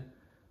Band,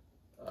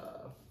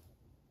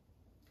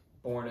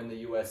 Born in the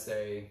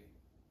USA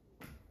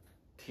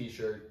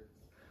t-shirt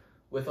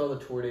with all the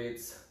tour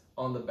dates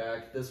on the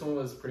back. This one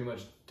was pretty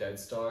much dead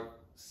stock,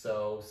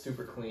 so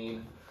super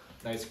clean,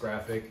 nice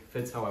graphic,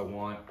 fits how I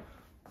want.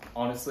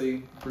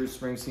 Honestly, Bruce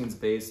Springsteen's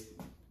bass,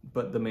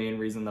 but the main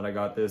reason that I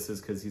got this is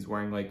because he's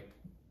wearing like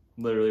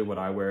literally what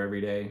I wear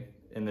every day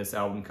in this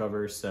album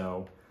cover.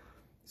 So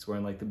he's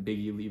wearing like the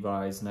Biggie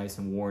Levi's, nice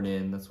and worn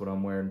in. That's what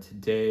I'm wearing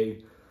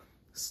today.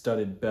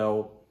 Studded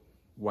belt,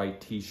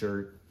 white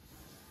t-shirt.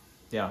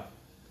 Yeah,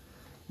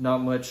 not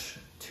much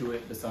to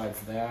it besides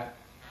that.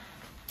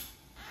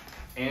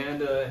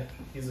 And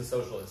he's a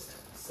socialist,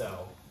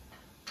 so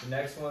the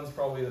next one's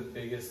probably the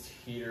biggest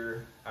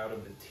heater out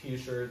of the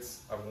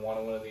t-shirts. I've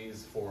wanted one of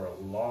these for a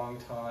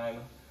long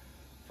time.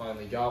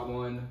 Finally got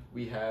one.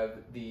 We have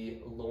the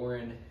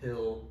Lauryn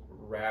Hill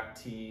rap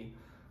tee,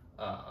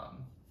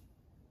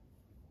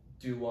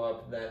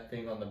 doo-wop, that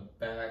thing on the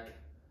back,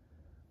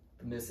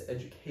 the Miss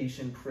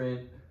Education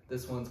print.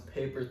 This one's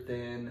paper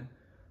thin,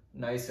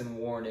 nice and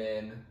worn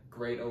in,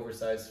 great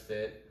oversized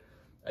fit.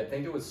 I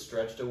think it was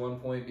stretched at one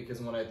point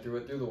because when I threw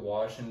it through the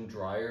wash and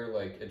dryer,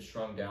 like it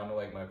shrunk down to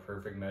like my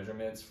perfect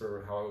measurements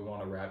for how I would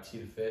want a wrap tee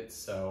to fit.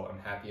 So I'm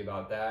happy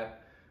about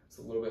that. It's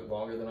a little bit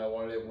longer than I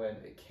wanted it when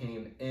it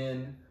came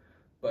in.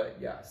 But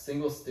yeah,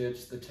 single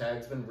stitch, the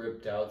tag's been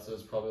ripped out, so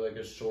it's probably like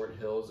a short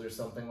hills or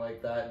something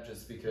like that,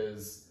 just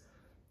because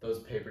those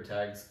paper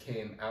tags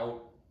came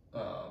out.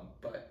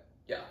 But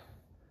yeah,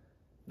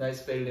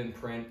 nice faded in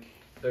print.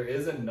 There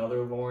is another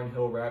Lauryn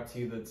Hill wrap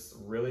tee that's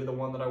really the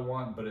one that I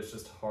want, but it's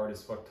just hard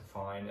as fuck to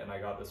find, and I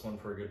got this one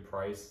for a good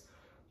price.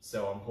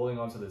 So I'm holding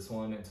on to this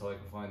one until I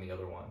can find the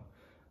other one.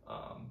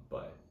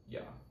 But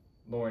yeah,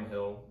 Lauryn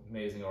Hill,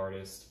 amazing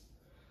artist.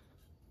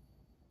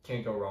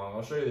 Can't go wrong.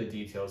 I'll show you the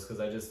details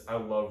because I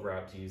love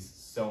wrap tees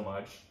so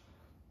much,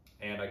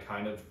 and I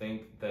kind of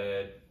think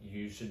that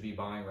you should be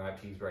buying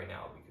wrap tees right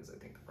now because I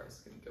think the price is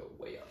going to go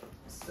way up.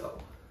 So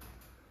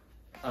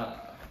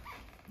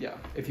yeah,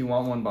 if you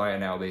want one, buy it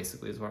now,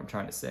 basically is what I'm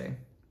trying to say,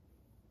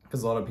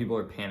 because a lot of people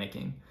are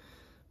panicking.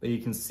 But you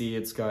can see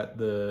it's got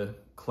the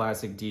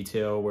classic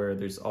detail where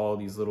there's all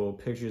these little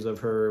pictures of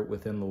her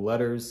within the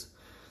letters,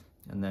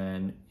 and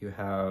then you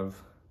have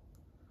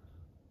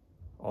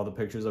all the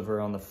pictures of her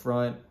on the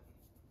front,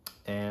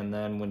 and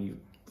then when you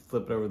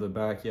flip it over the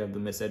back, you have the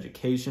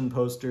Miseducation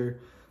poster.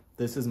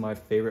 This is my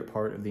favorite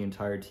part of the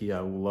entire tee. I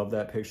love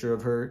that picture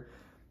of her.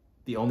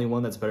 The only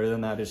one that's better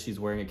than that is she's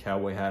wearing a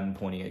cowboy hat and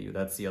pointing at you.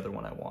 That's the other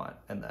one I want.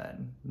 And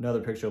then another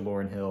picture of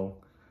Lauryn Hill.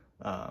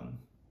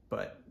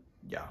 But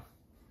yeah,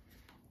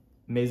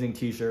 amazing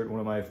t-shirt. One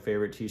of my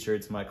favorite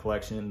t-shirts in my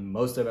collection.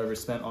 Most I've ever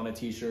spent on a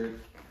t-shirt.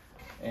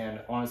 And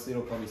honestly,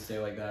 it'll probably stay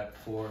like that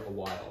for a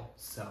while.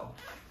 So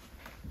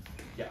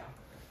yeah,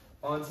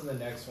 on to the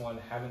next one.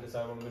 Haven't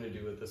decided what I'm gonna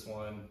do with this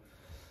one,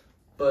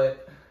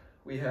 but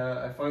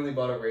I finally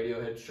bought a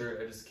Radiohead shirt.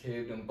 I just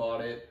caved and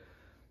bought it.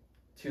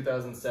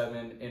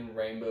 2007 in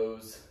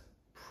rainbows,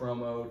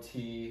 promo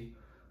tee,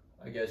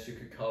 I guess you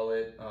could call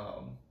it.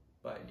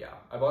 But yeah,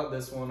 I bought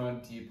this one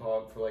on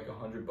Depop for like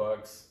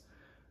 $100,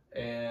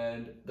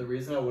 and the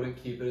reason I wouldn't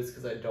keep it is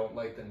because I don't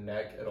like the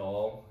neck at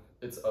all.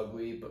 It's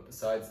ugly, but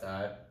besides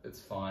that,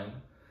 it's fine.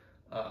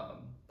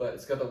 But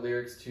it's got the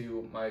lyrics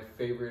to my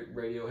favorite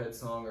Radiohead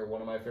song, or one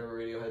of my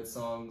favorite Radiohead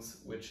songs,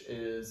 which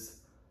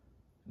is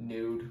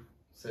Nude. It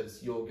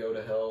says, "You'll go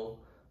to hell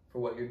for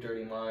what your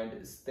dirty mind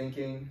is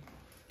thinking."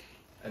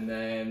 And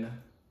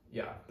then,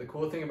 yeah, the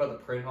cool thing about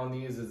the print on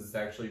these is it's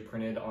actually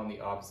printed on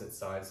the opposite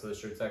side. So the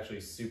shirt's actually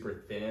super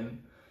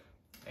thin.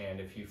 And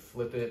if you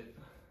flip it,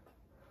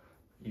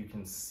 you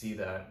can see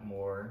that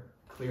more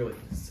clearly.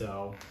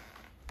 So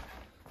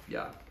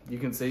yeah, you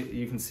can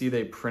see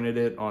they printed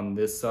it on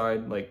this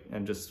side, like,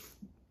 and just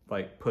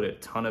like put a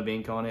ton of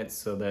ink on it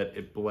so that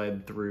it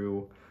bled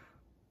through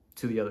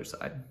to the other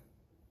side.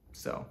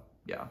 So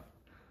yeah.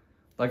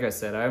 Like I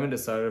said, I haven't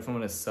decided if I'm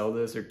gonna sell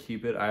this or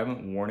keep it. I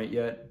haven't worn it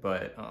yet,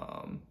 but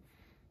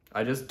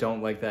I just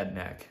don't like that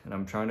neck, and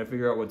I'm trying to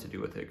figure out what to do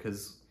with it,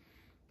 because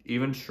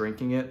even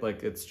shrinking it,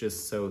 like, it's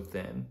just so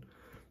thin.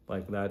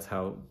 Like, that's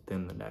how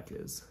thin the neck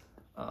is.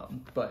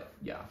 But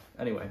yeah,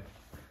 anyway.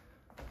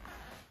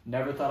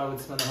 Never thought I would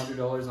spend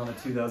 $100 on a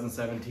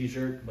 2007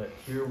 t-shirt, but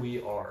here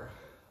we are.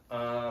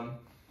 Done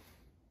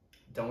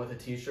with the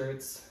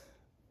t-shirts.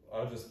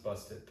 I'll just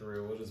bust it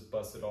through. We'll just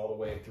bust it all the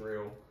way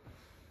through.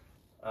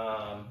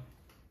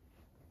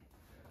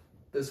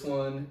 This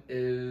one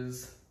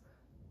is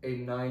a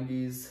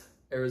 90s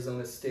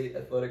Arizona State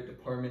Athletic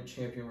Department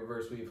champion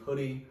reverse weave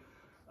hoodie.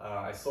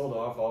 I sold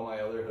off all my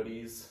other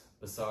hoodies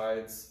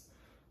besides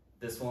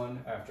this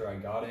one after I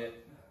got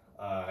it.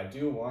 I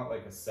do want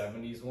like a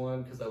 70s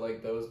one because I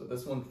like those, but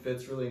this one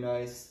fits really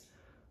nice.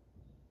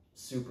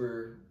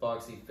 Super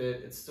boxy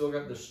fit. It's still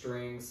got the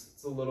strings.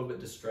 It's a little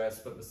bit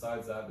distressed, but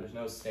besides that, there's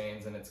no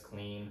stains and it's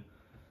clean.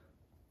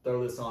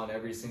 Throw this on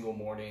every single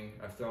morning.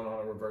 I've thrown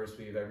on a reverse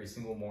weave every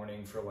single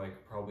morning for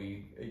like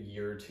probably a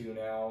year or two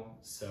now.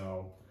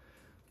 So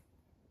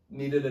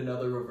needed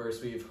another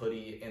reverse weave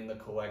hoodie in the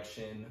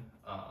collection.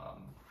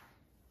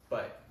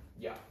 But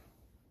yeah.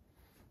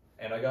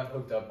 And I got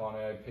hooked up on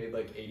it. I paid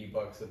like 80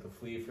 bucks at the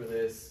flea for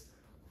this.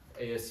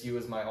 ASU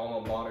is my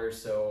alma mater,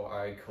 so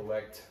I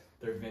collect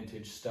their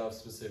vintage stuff,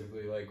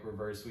 specifically like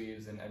reverse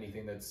weaves, and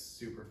anything that's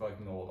super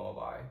fucking old I'll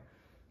buy.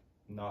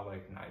 Not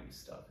like 90s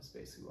stuff is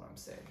basically what I'm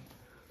saying.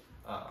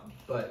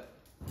 But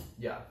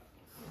yeah,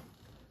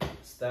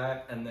 it's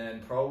that. And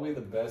then probably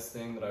the best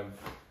thing that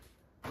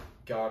I've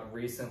got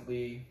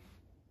recently,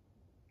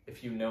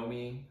 if you know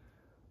me,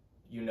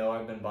 you know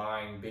I've been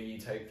buying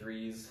Biggie Type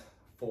 3s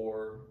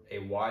for a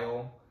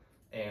while,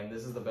 and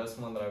this is the best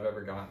one that I've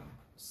ever gotten.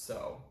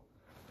 So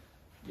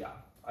yeah,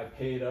 I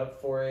paid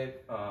up for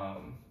it.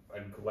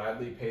 I'd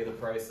gladly pay the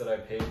price that I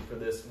paid for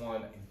this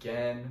one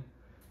again,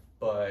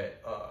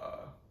 but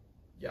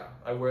yeah,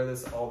 I wear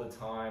this all the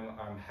time.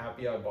 I'm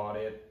happy I bought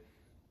it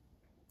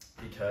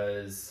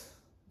because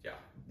yeah,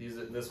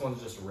 this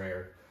one's just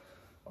rare.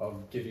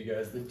 I'll give you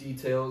guys the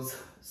details.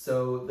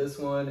 So this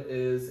one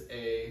is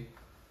a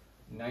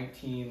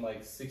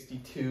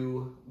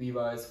 1962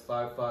 Levi's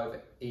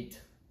 558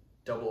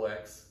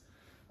 XX.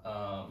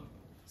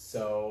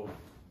 So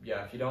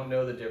yeah, if you don't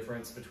know the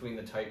difference between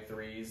the Type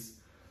 3s,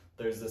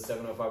 there's the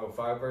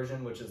 70505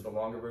 version, which is the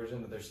longer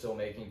version that they're still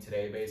making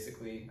today,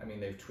 basically. I mean,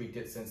 they've tweaked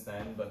it since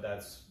then, but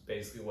that's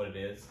basically what it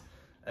is.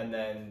 And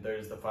then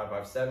there's the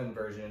 557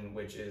 version,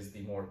 which is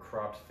the more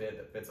cropped fit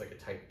that fits like a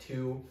Type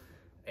 2.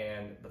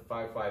 And the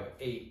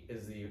 558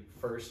 is the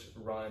first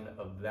run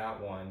of that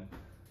one,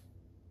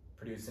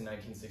 produced in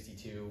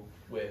 1962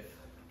 with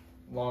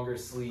longer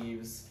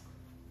sleeves,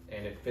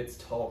 and it fits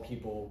tall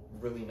people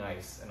really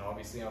nice. And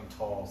obviously I'm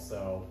tall,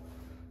 so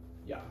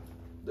yeah.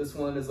 This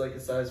one is like a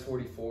size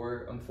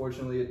 44.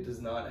 Unfortunately, it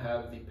does not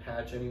have the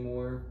patch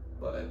anymore,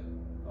 but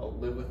I'll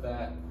live with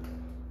that.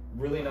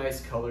 Really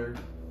nice color,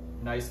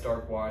 nice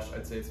dark wash.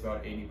 I'd say it's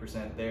about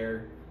 80%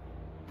 there.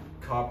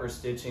 Copper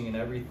stitching and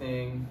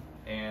everything,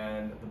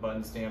 and the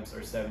button stamps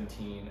are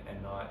 17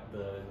 and not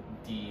the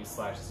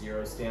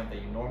D/0 stamp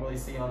that you normally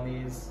see on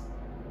these.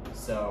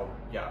 So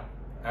yeah,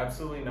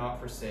 absolutely not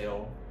for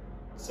sale.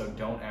 So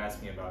don't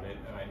ask me about it,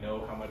 and I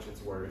know how much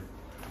it's worth.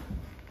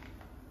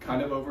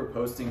 Kind of over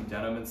posting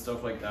denim and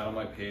stuff like that on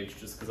my page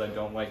just because I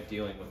don't like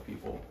dealing with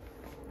people.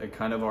 It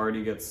kind of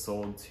already gets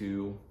sold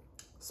to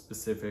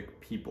specific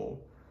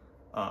people.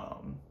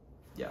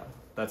 Yeah,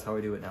 that's how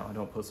I do it now. I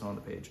don't post it on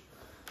the page.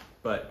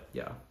 But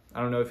yeah,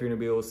 I don't know if you're gonna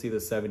be able to see the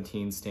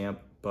 17 stamp,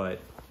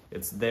 but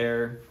it's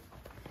there.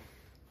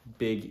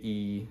 Big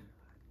E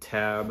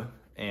tab,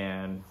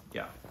 and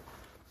yeah.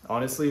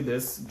 Honestly,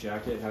 this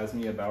jacket has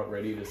me about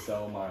ready to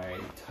sell my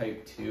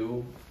Type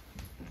 2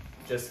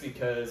 just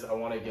because I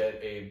want to get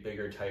a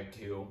bigger Type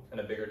 2 and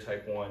a bigger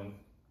Type 1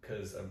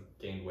 because I've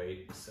gained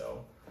weight.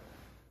 So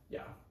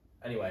yeah,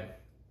 anyway,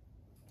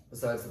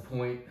 besides the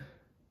point,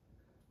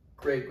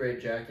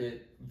 great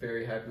jacket.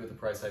 Very happy with the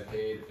price I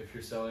paid. If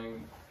you're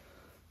selling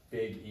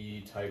Big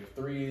E Type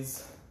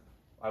 3s,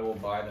 I will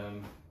buy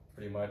them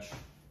pretty much.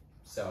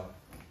 So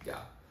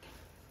yeah,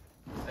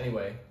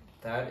 anyway,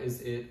 that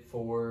is it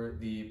for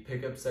the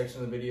pickup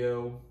section of the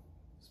video.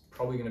 It's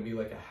probably going to be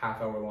like a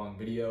half-hour long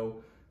video.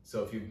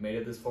 So if you've made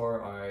it this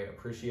far, I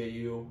appreciate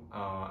you.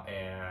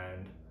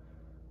 And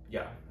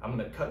yeah, I'm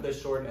going to cut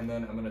this short, and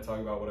then I'm going to talk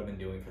about what I've been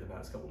doing for the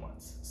past couple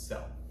months.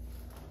 So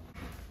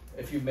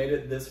if you've made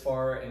it this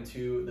far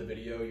into the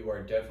video, you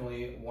are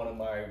definitely one of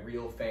my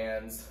real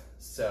fans.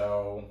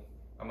 So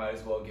I might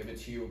as well give it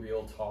to you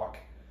real talk.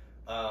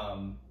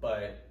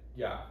 But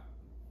yeah,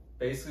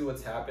 basically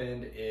what's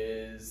happened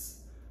is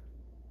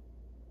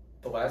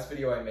the last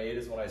video I made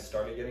is when I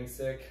started getting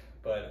sick,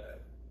 but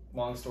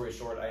long story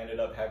short, I ended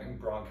up having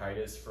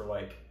bronchitis for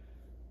like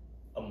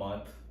a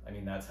month. I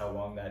mean, that's how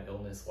long that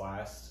illness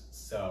lasts.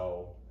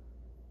 So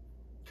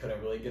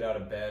couldn't really get out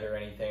of bed or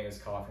anything. I was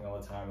coughing all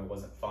the time. It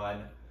wasn't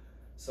fun.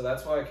 So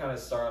that's why I kind of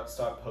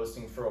stopped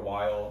posting for a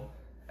while.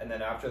 And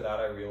then after that,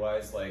 I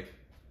realized like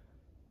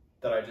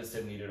that I just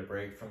had needed a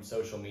break from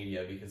social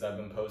media because I've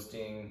been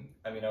posting,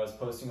 I was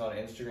posting on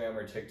Instagram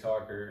or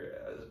TikTok,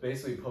 or I was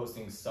basically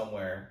posting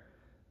somewhere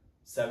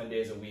 7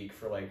 days a week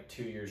for like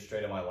 2 years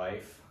straight of my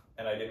life.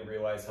 And I didn't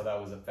realize how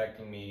that was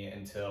affecting me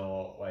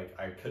until like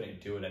I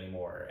couldn't do it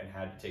anymore and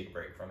had to take a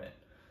break from it.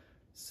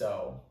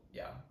 So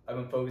yeah, I've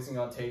been focusing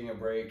on taking a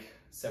break,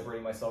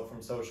 separating myself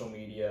from social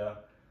media,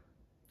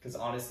 because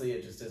honestly,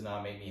 it just does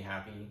not make me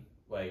happy.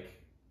 Like,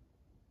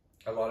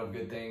 a lot of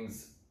good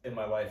things in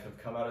my life have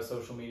come out of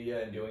social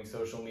media and doing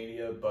social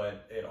media,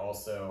 but it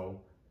also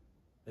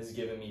has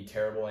given me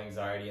terrible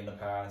anxiety in the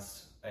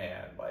past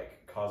and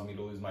like caused me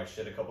to lose my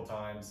shit a couple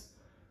times.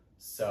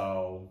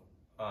 So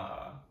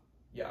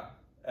yeah,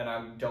 and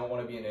I don't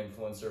want to be an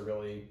influencer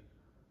really,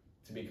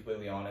 to be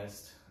completely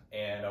honest.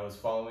 And I was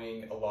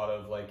following a lot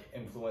of like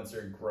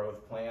influencer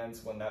growth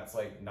plans when that's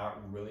like not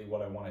really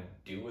what I want to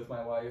do with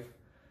my life.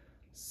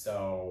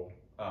 So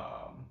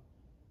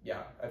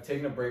yeah, I've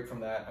taken a break from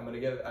that.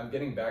 I'm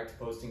getting back to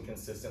posting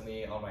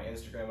consistently on my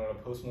Instagram. I'm gonna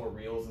post more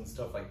reels and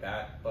stuff like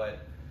that, but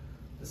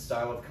the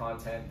style of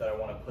content that I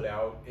want to put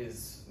out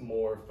is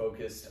more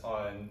focused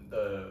on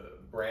the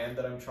brand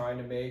that I'm trying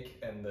to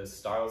make and the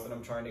styles that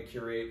I'm trying to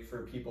curate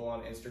for people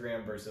on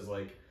Instagram versus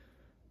like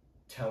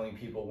telling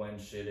people when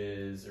shit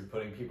is or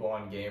putting people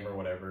on game or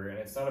whatever. And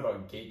it's not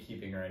about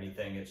gatekeeping or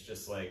anything. It's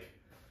just like,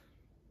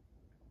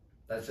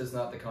 that's just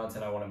not the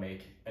content I want to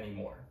make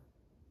anymore.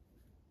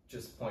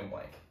 Just point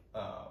blank.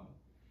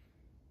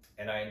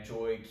 And I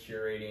enjoy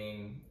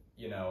curating,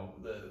 you know,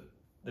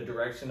 the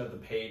direction of the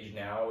page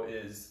now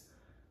is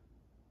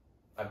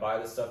I buy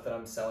the stuff that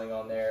I'm selling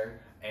on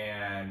there,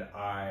 and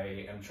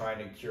I am trying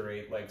to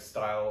curate like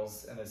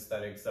styles and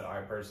aesthetics that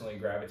I personally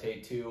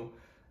gravitate to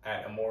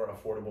at a more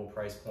affordable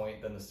price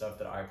point than the stuff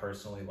that I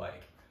personally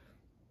like.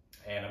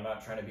 And I'm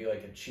not trying to be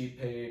like a cheap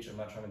page. I'm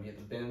not trying to be at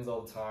the bins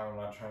all the time. I'm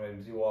not trying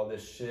to do all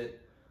this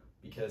shit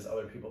because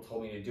other people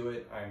told me to do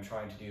it. I'm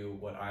trying to do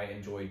what I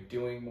enjoy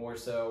doing more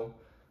so.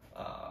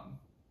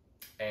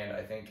 And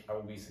I think I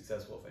will be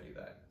successful if I do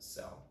that.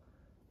 So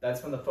that's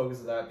been the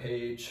focus of that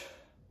page.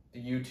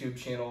 The YouTube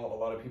channel, a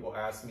lot of people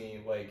ask me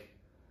like,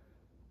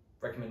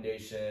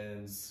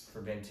 recommendations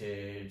for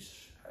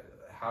vintage,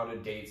 how to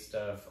date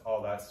stuff,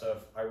 all that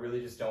stuff. I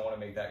really just don't want to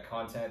make that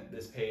content.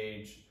 This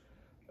page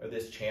or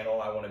this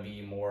channel, I want to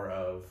be more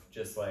of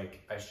just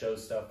like, I show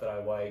stuff that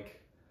I like.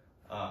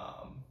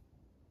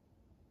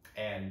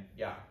 And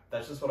yeah,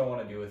 that's just what I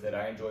want to do with it.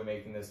 I enjoy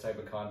making this type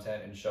of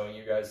content and showing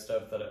you guys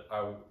stuff that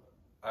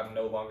I'm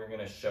no longer going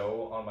to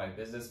show on my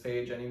business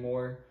page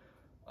anymore.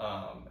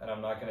 And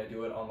I'm not going to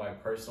do it on my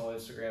personal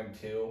Instagram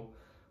too.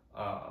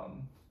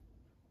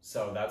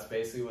 So that's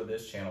basically what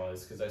this channel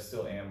is, because I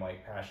still am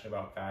like passionate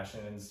about fashion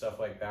and stuff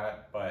like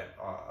that. But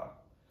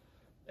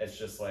it's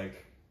just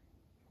like,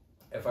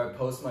 if I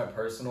post my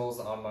personals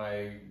on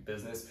my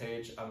business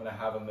page, I'm going to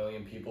have 1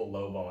 million people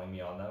lowballing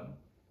me on them.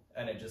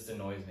 And it just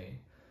annoys me.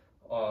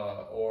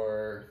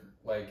 Or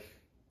like,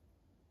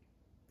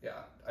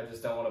 yeah, I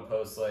just don't want to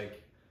post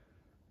like,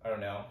 I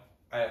don't know.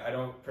 I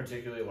don't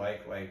particularly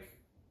like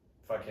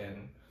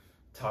fucking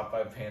top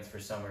 5 pants for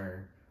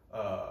summer,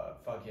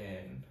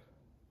 fucking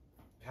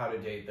how to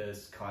date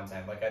this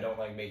content. Like, I don't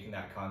like making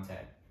that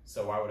content.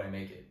 So why would I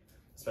make it?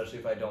 Especially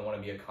if I don't want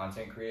to be a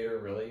content creator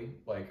really,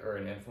 like, or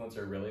an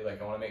influencer really.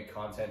 Like, I want to make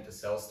content to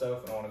sell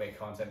stuff, and I want to make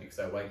content because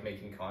I like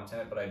making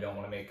content, but I don't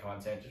want to make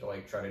content to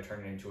like try to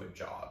turn it into a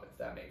job, if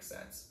that makes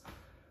sense.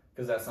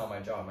 Because that's not my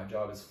job. My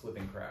job is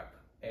flipping crap.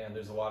 And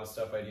there's a lot of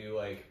stuff I do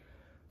like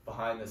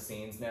behind the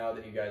scenes now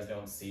that you guys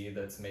don't see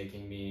that's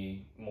making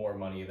me more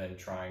money than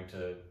trying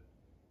to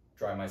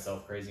drive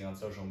myself crazy on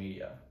social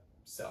media.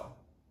 So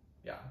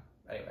yeah,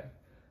 anyway,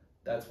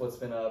 that's what's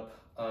been up.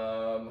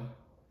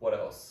 What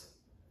else?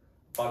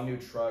 Bought a new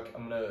truck.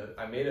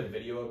 I made a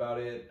video about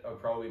it. I'll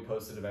probably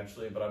post it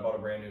eventually, but I bought a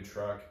brand new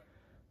truck.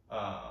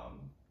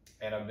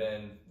 And I've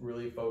been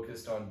really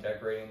focused on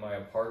decorating my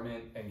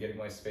apartment and getting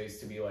my space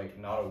to be like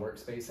not a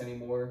workspace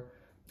anymore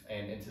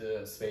and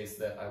into a space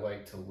that I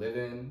like to live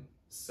in.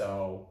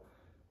 So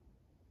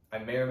I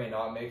may or may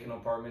not make an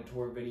apartment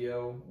tour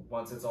video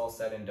once it's all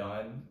said and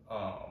done.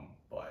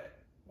 But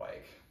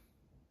like,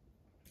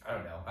 I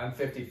don't know. I'm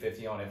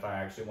 50-50 on if I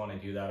actually want to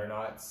do that or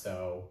not.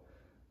 So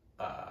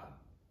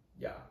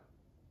yeah.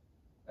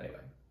 Anyway,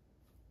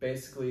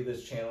 basically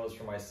this channel is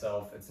for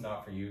myself. It's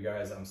not for you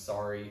guys. I'm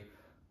sorry.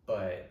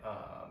 But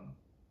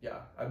yeah,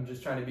 I'm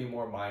just trying to be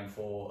more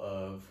mindful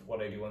of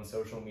what I do on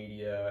social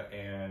media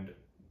and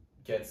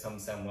get some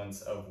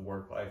semblance of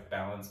work-life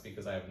balance,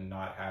 because I have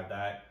not had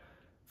that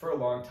for a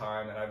long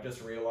time. And I've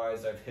just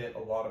realized I've hit a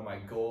lot of my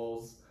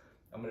goals.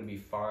 I'm going to be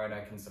fine.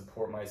 I can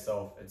support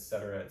myself,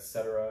 etc.,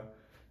 etc.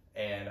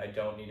 And I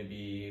don't need to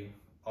be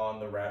on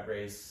the rat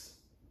race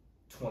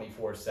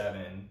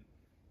 24/7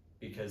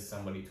 because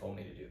somebody told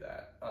me to do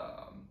that.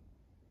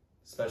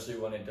 Especially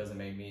when it doesn't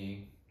make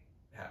me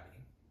happy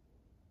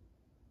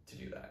to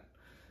do that.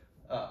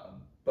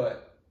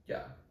 But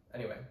yeah,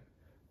 anyway,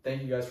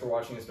 thank you guys for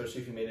watching,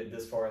 especially if you made it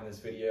this far in this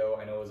video.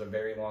 I know it was a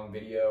very long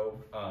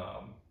video.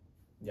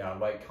 Yeah,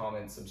 like,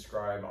 comment,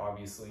 subscribe,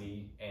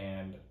 obviously,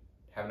 and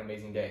have an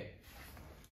amazing day.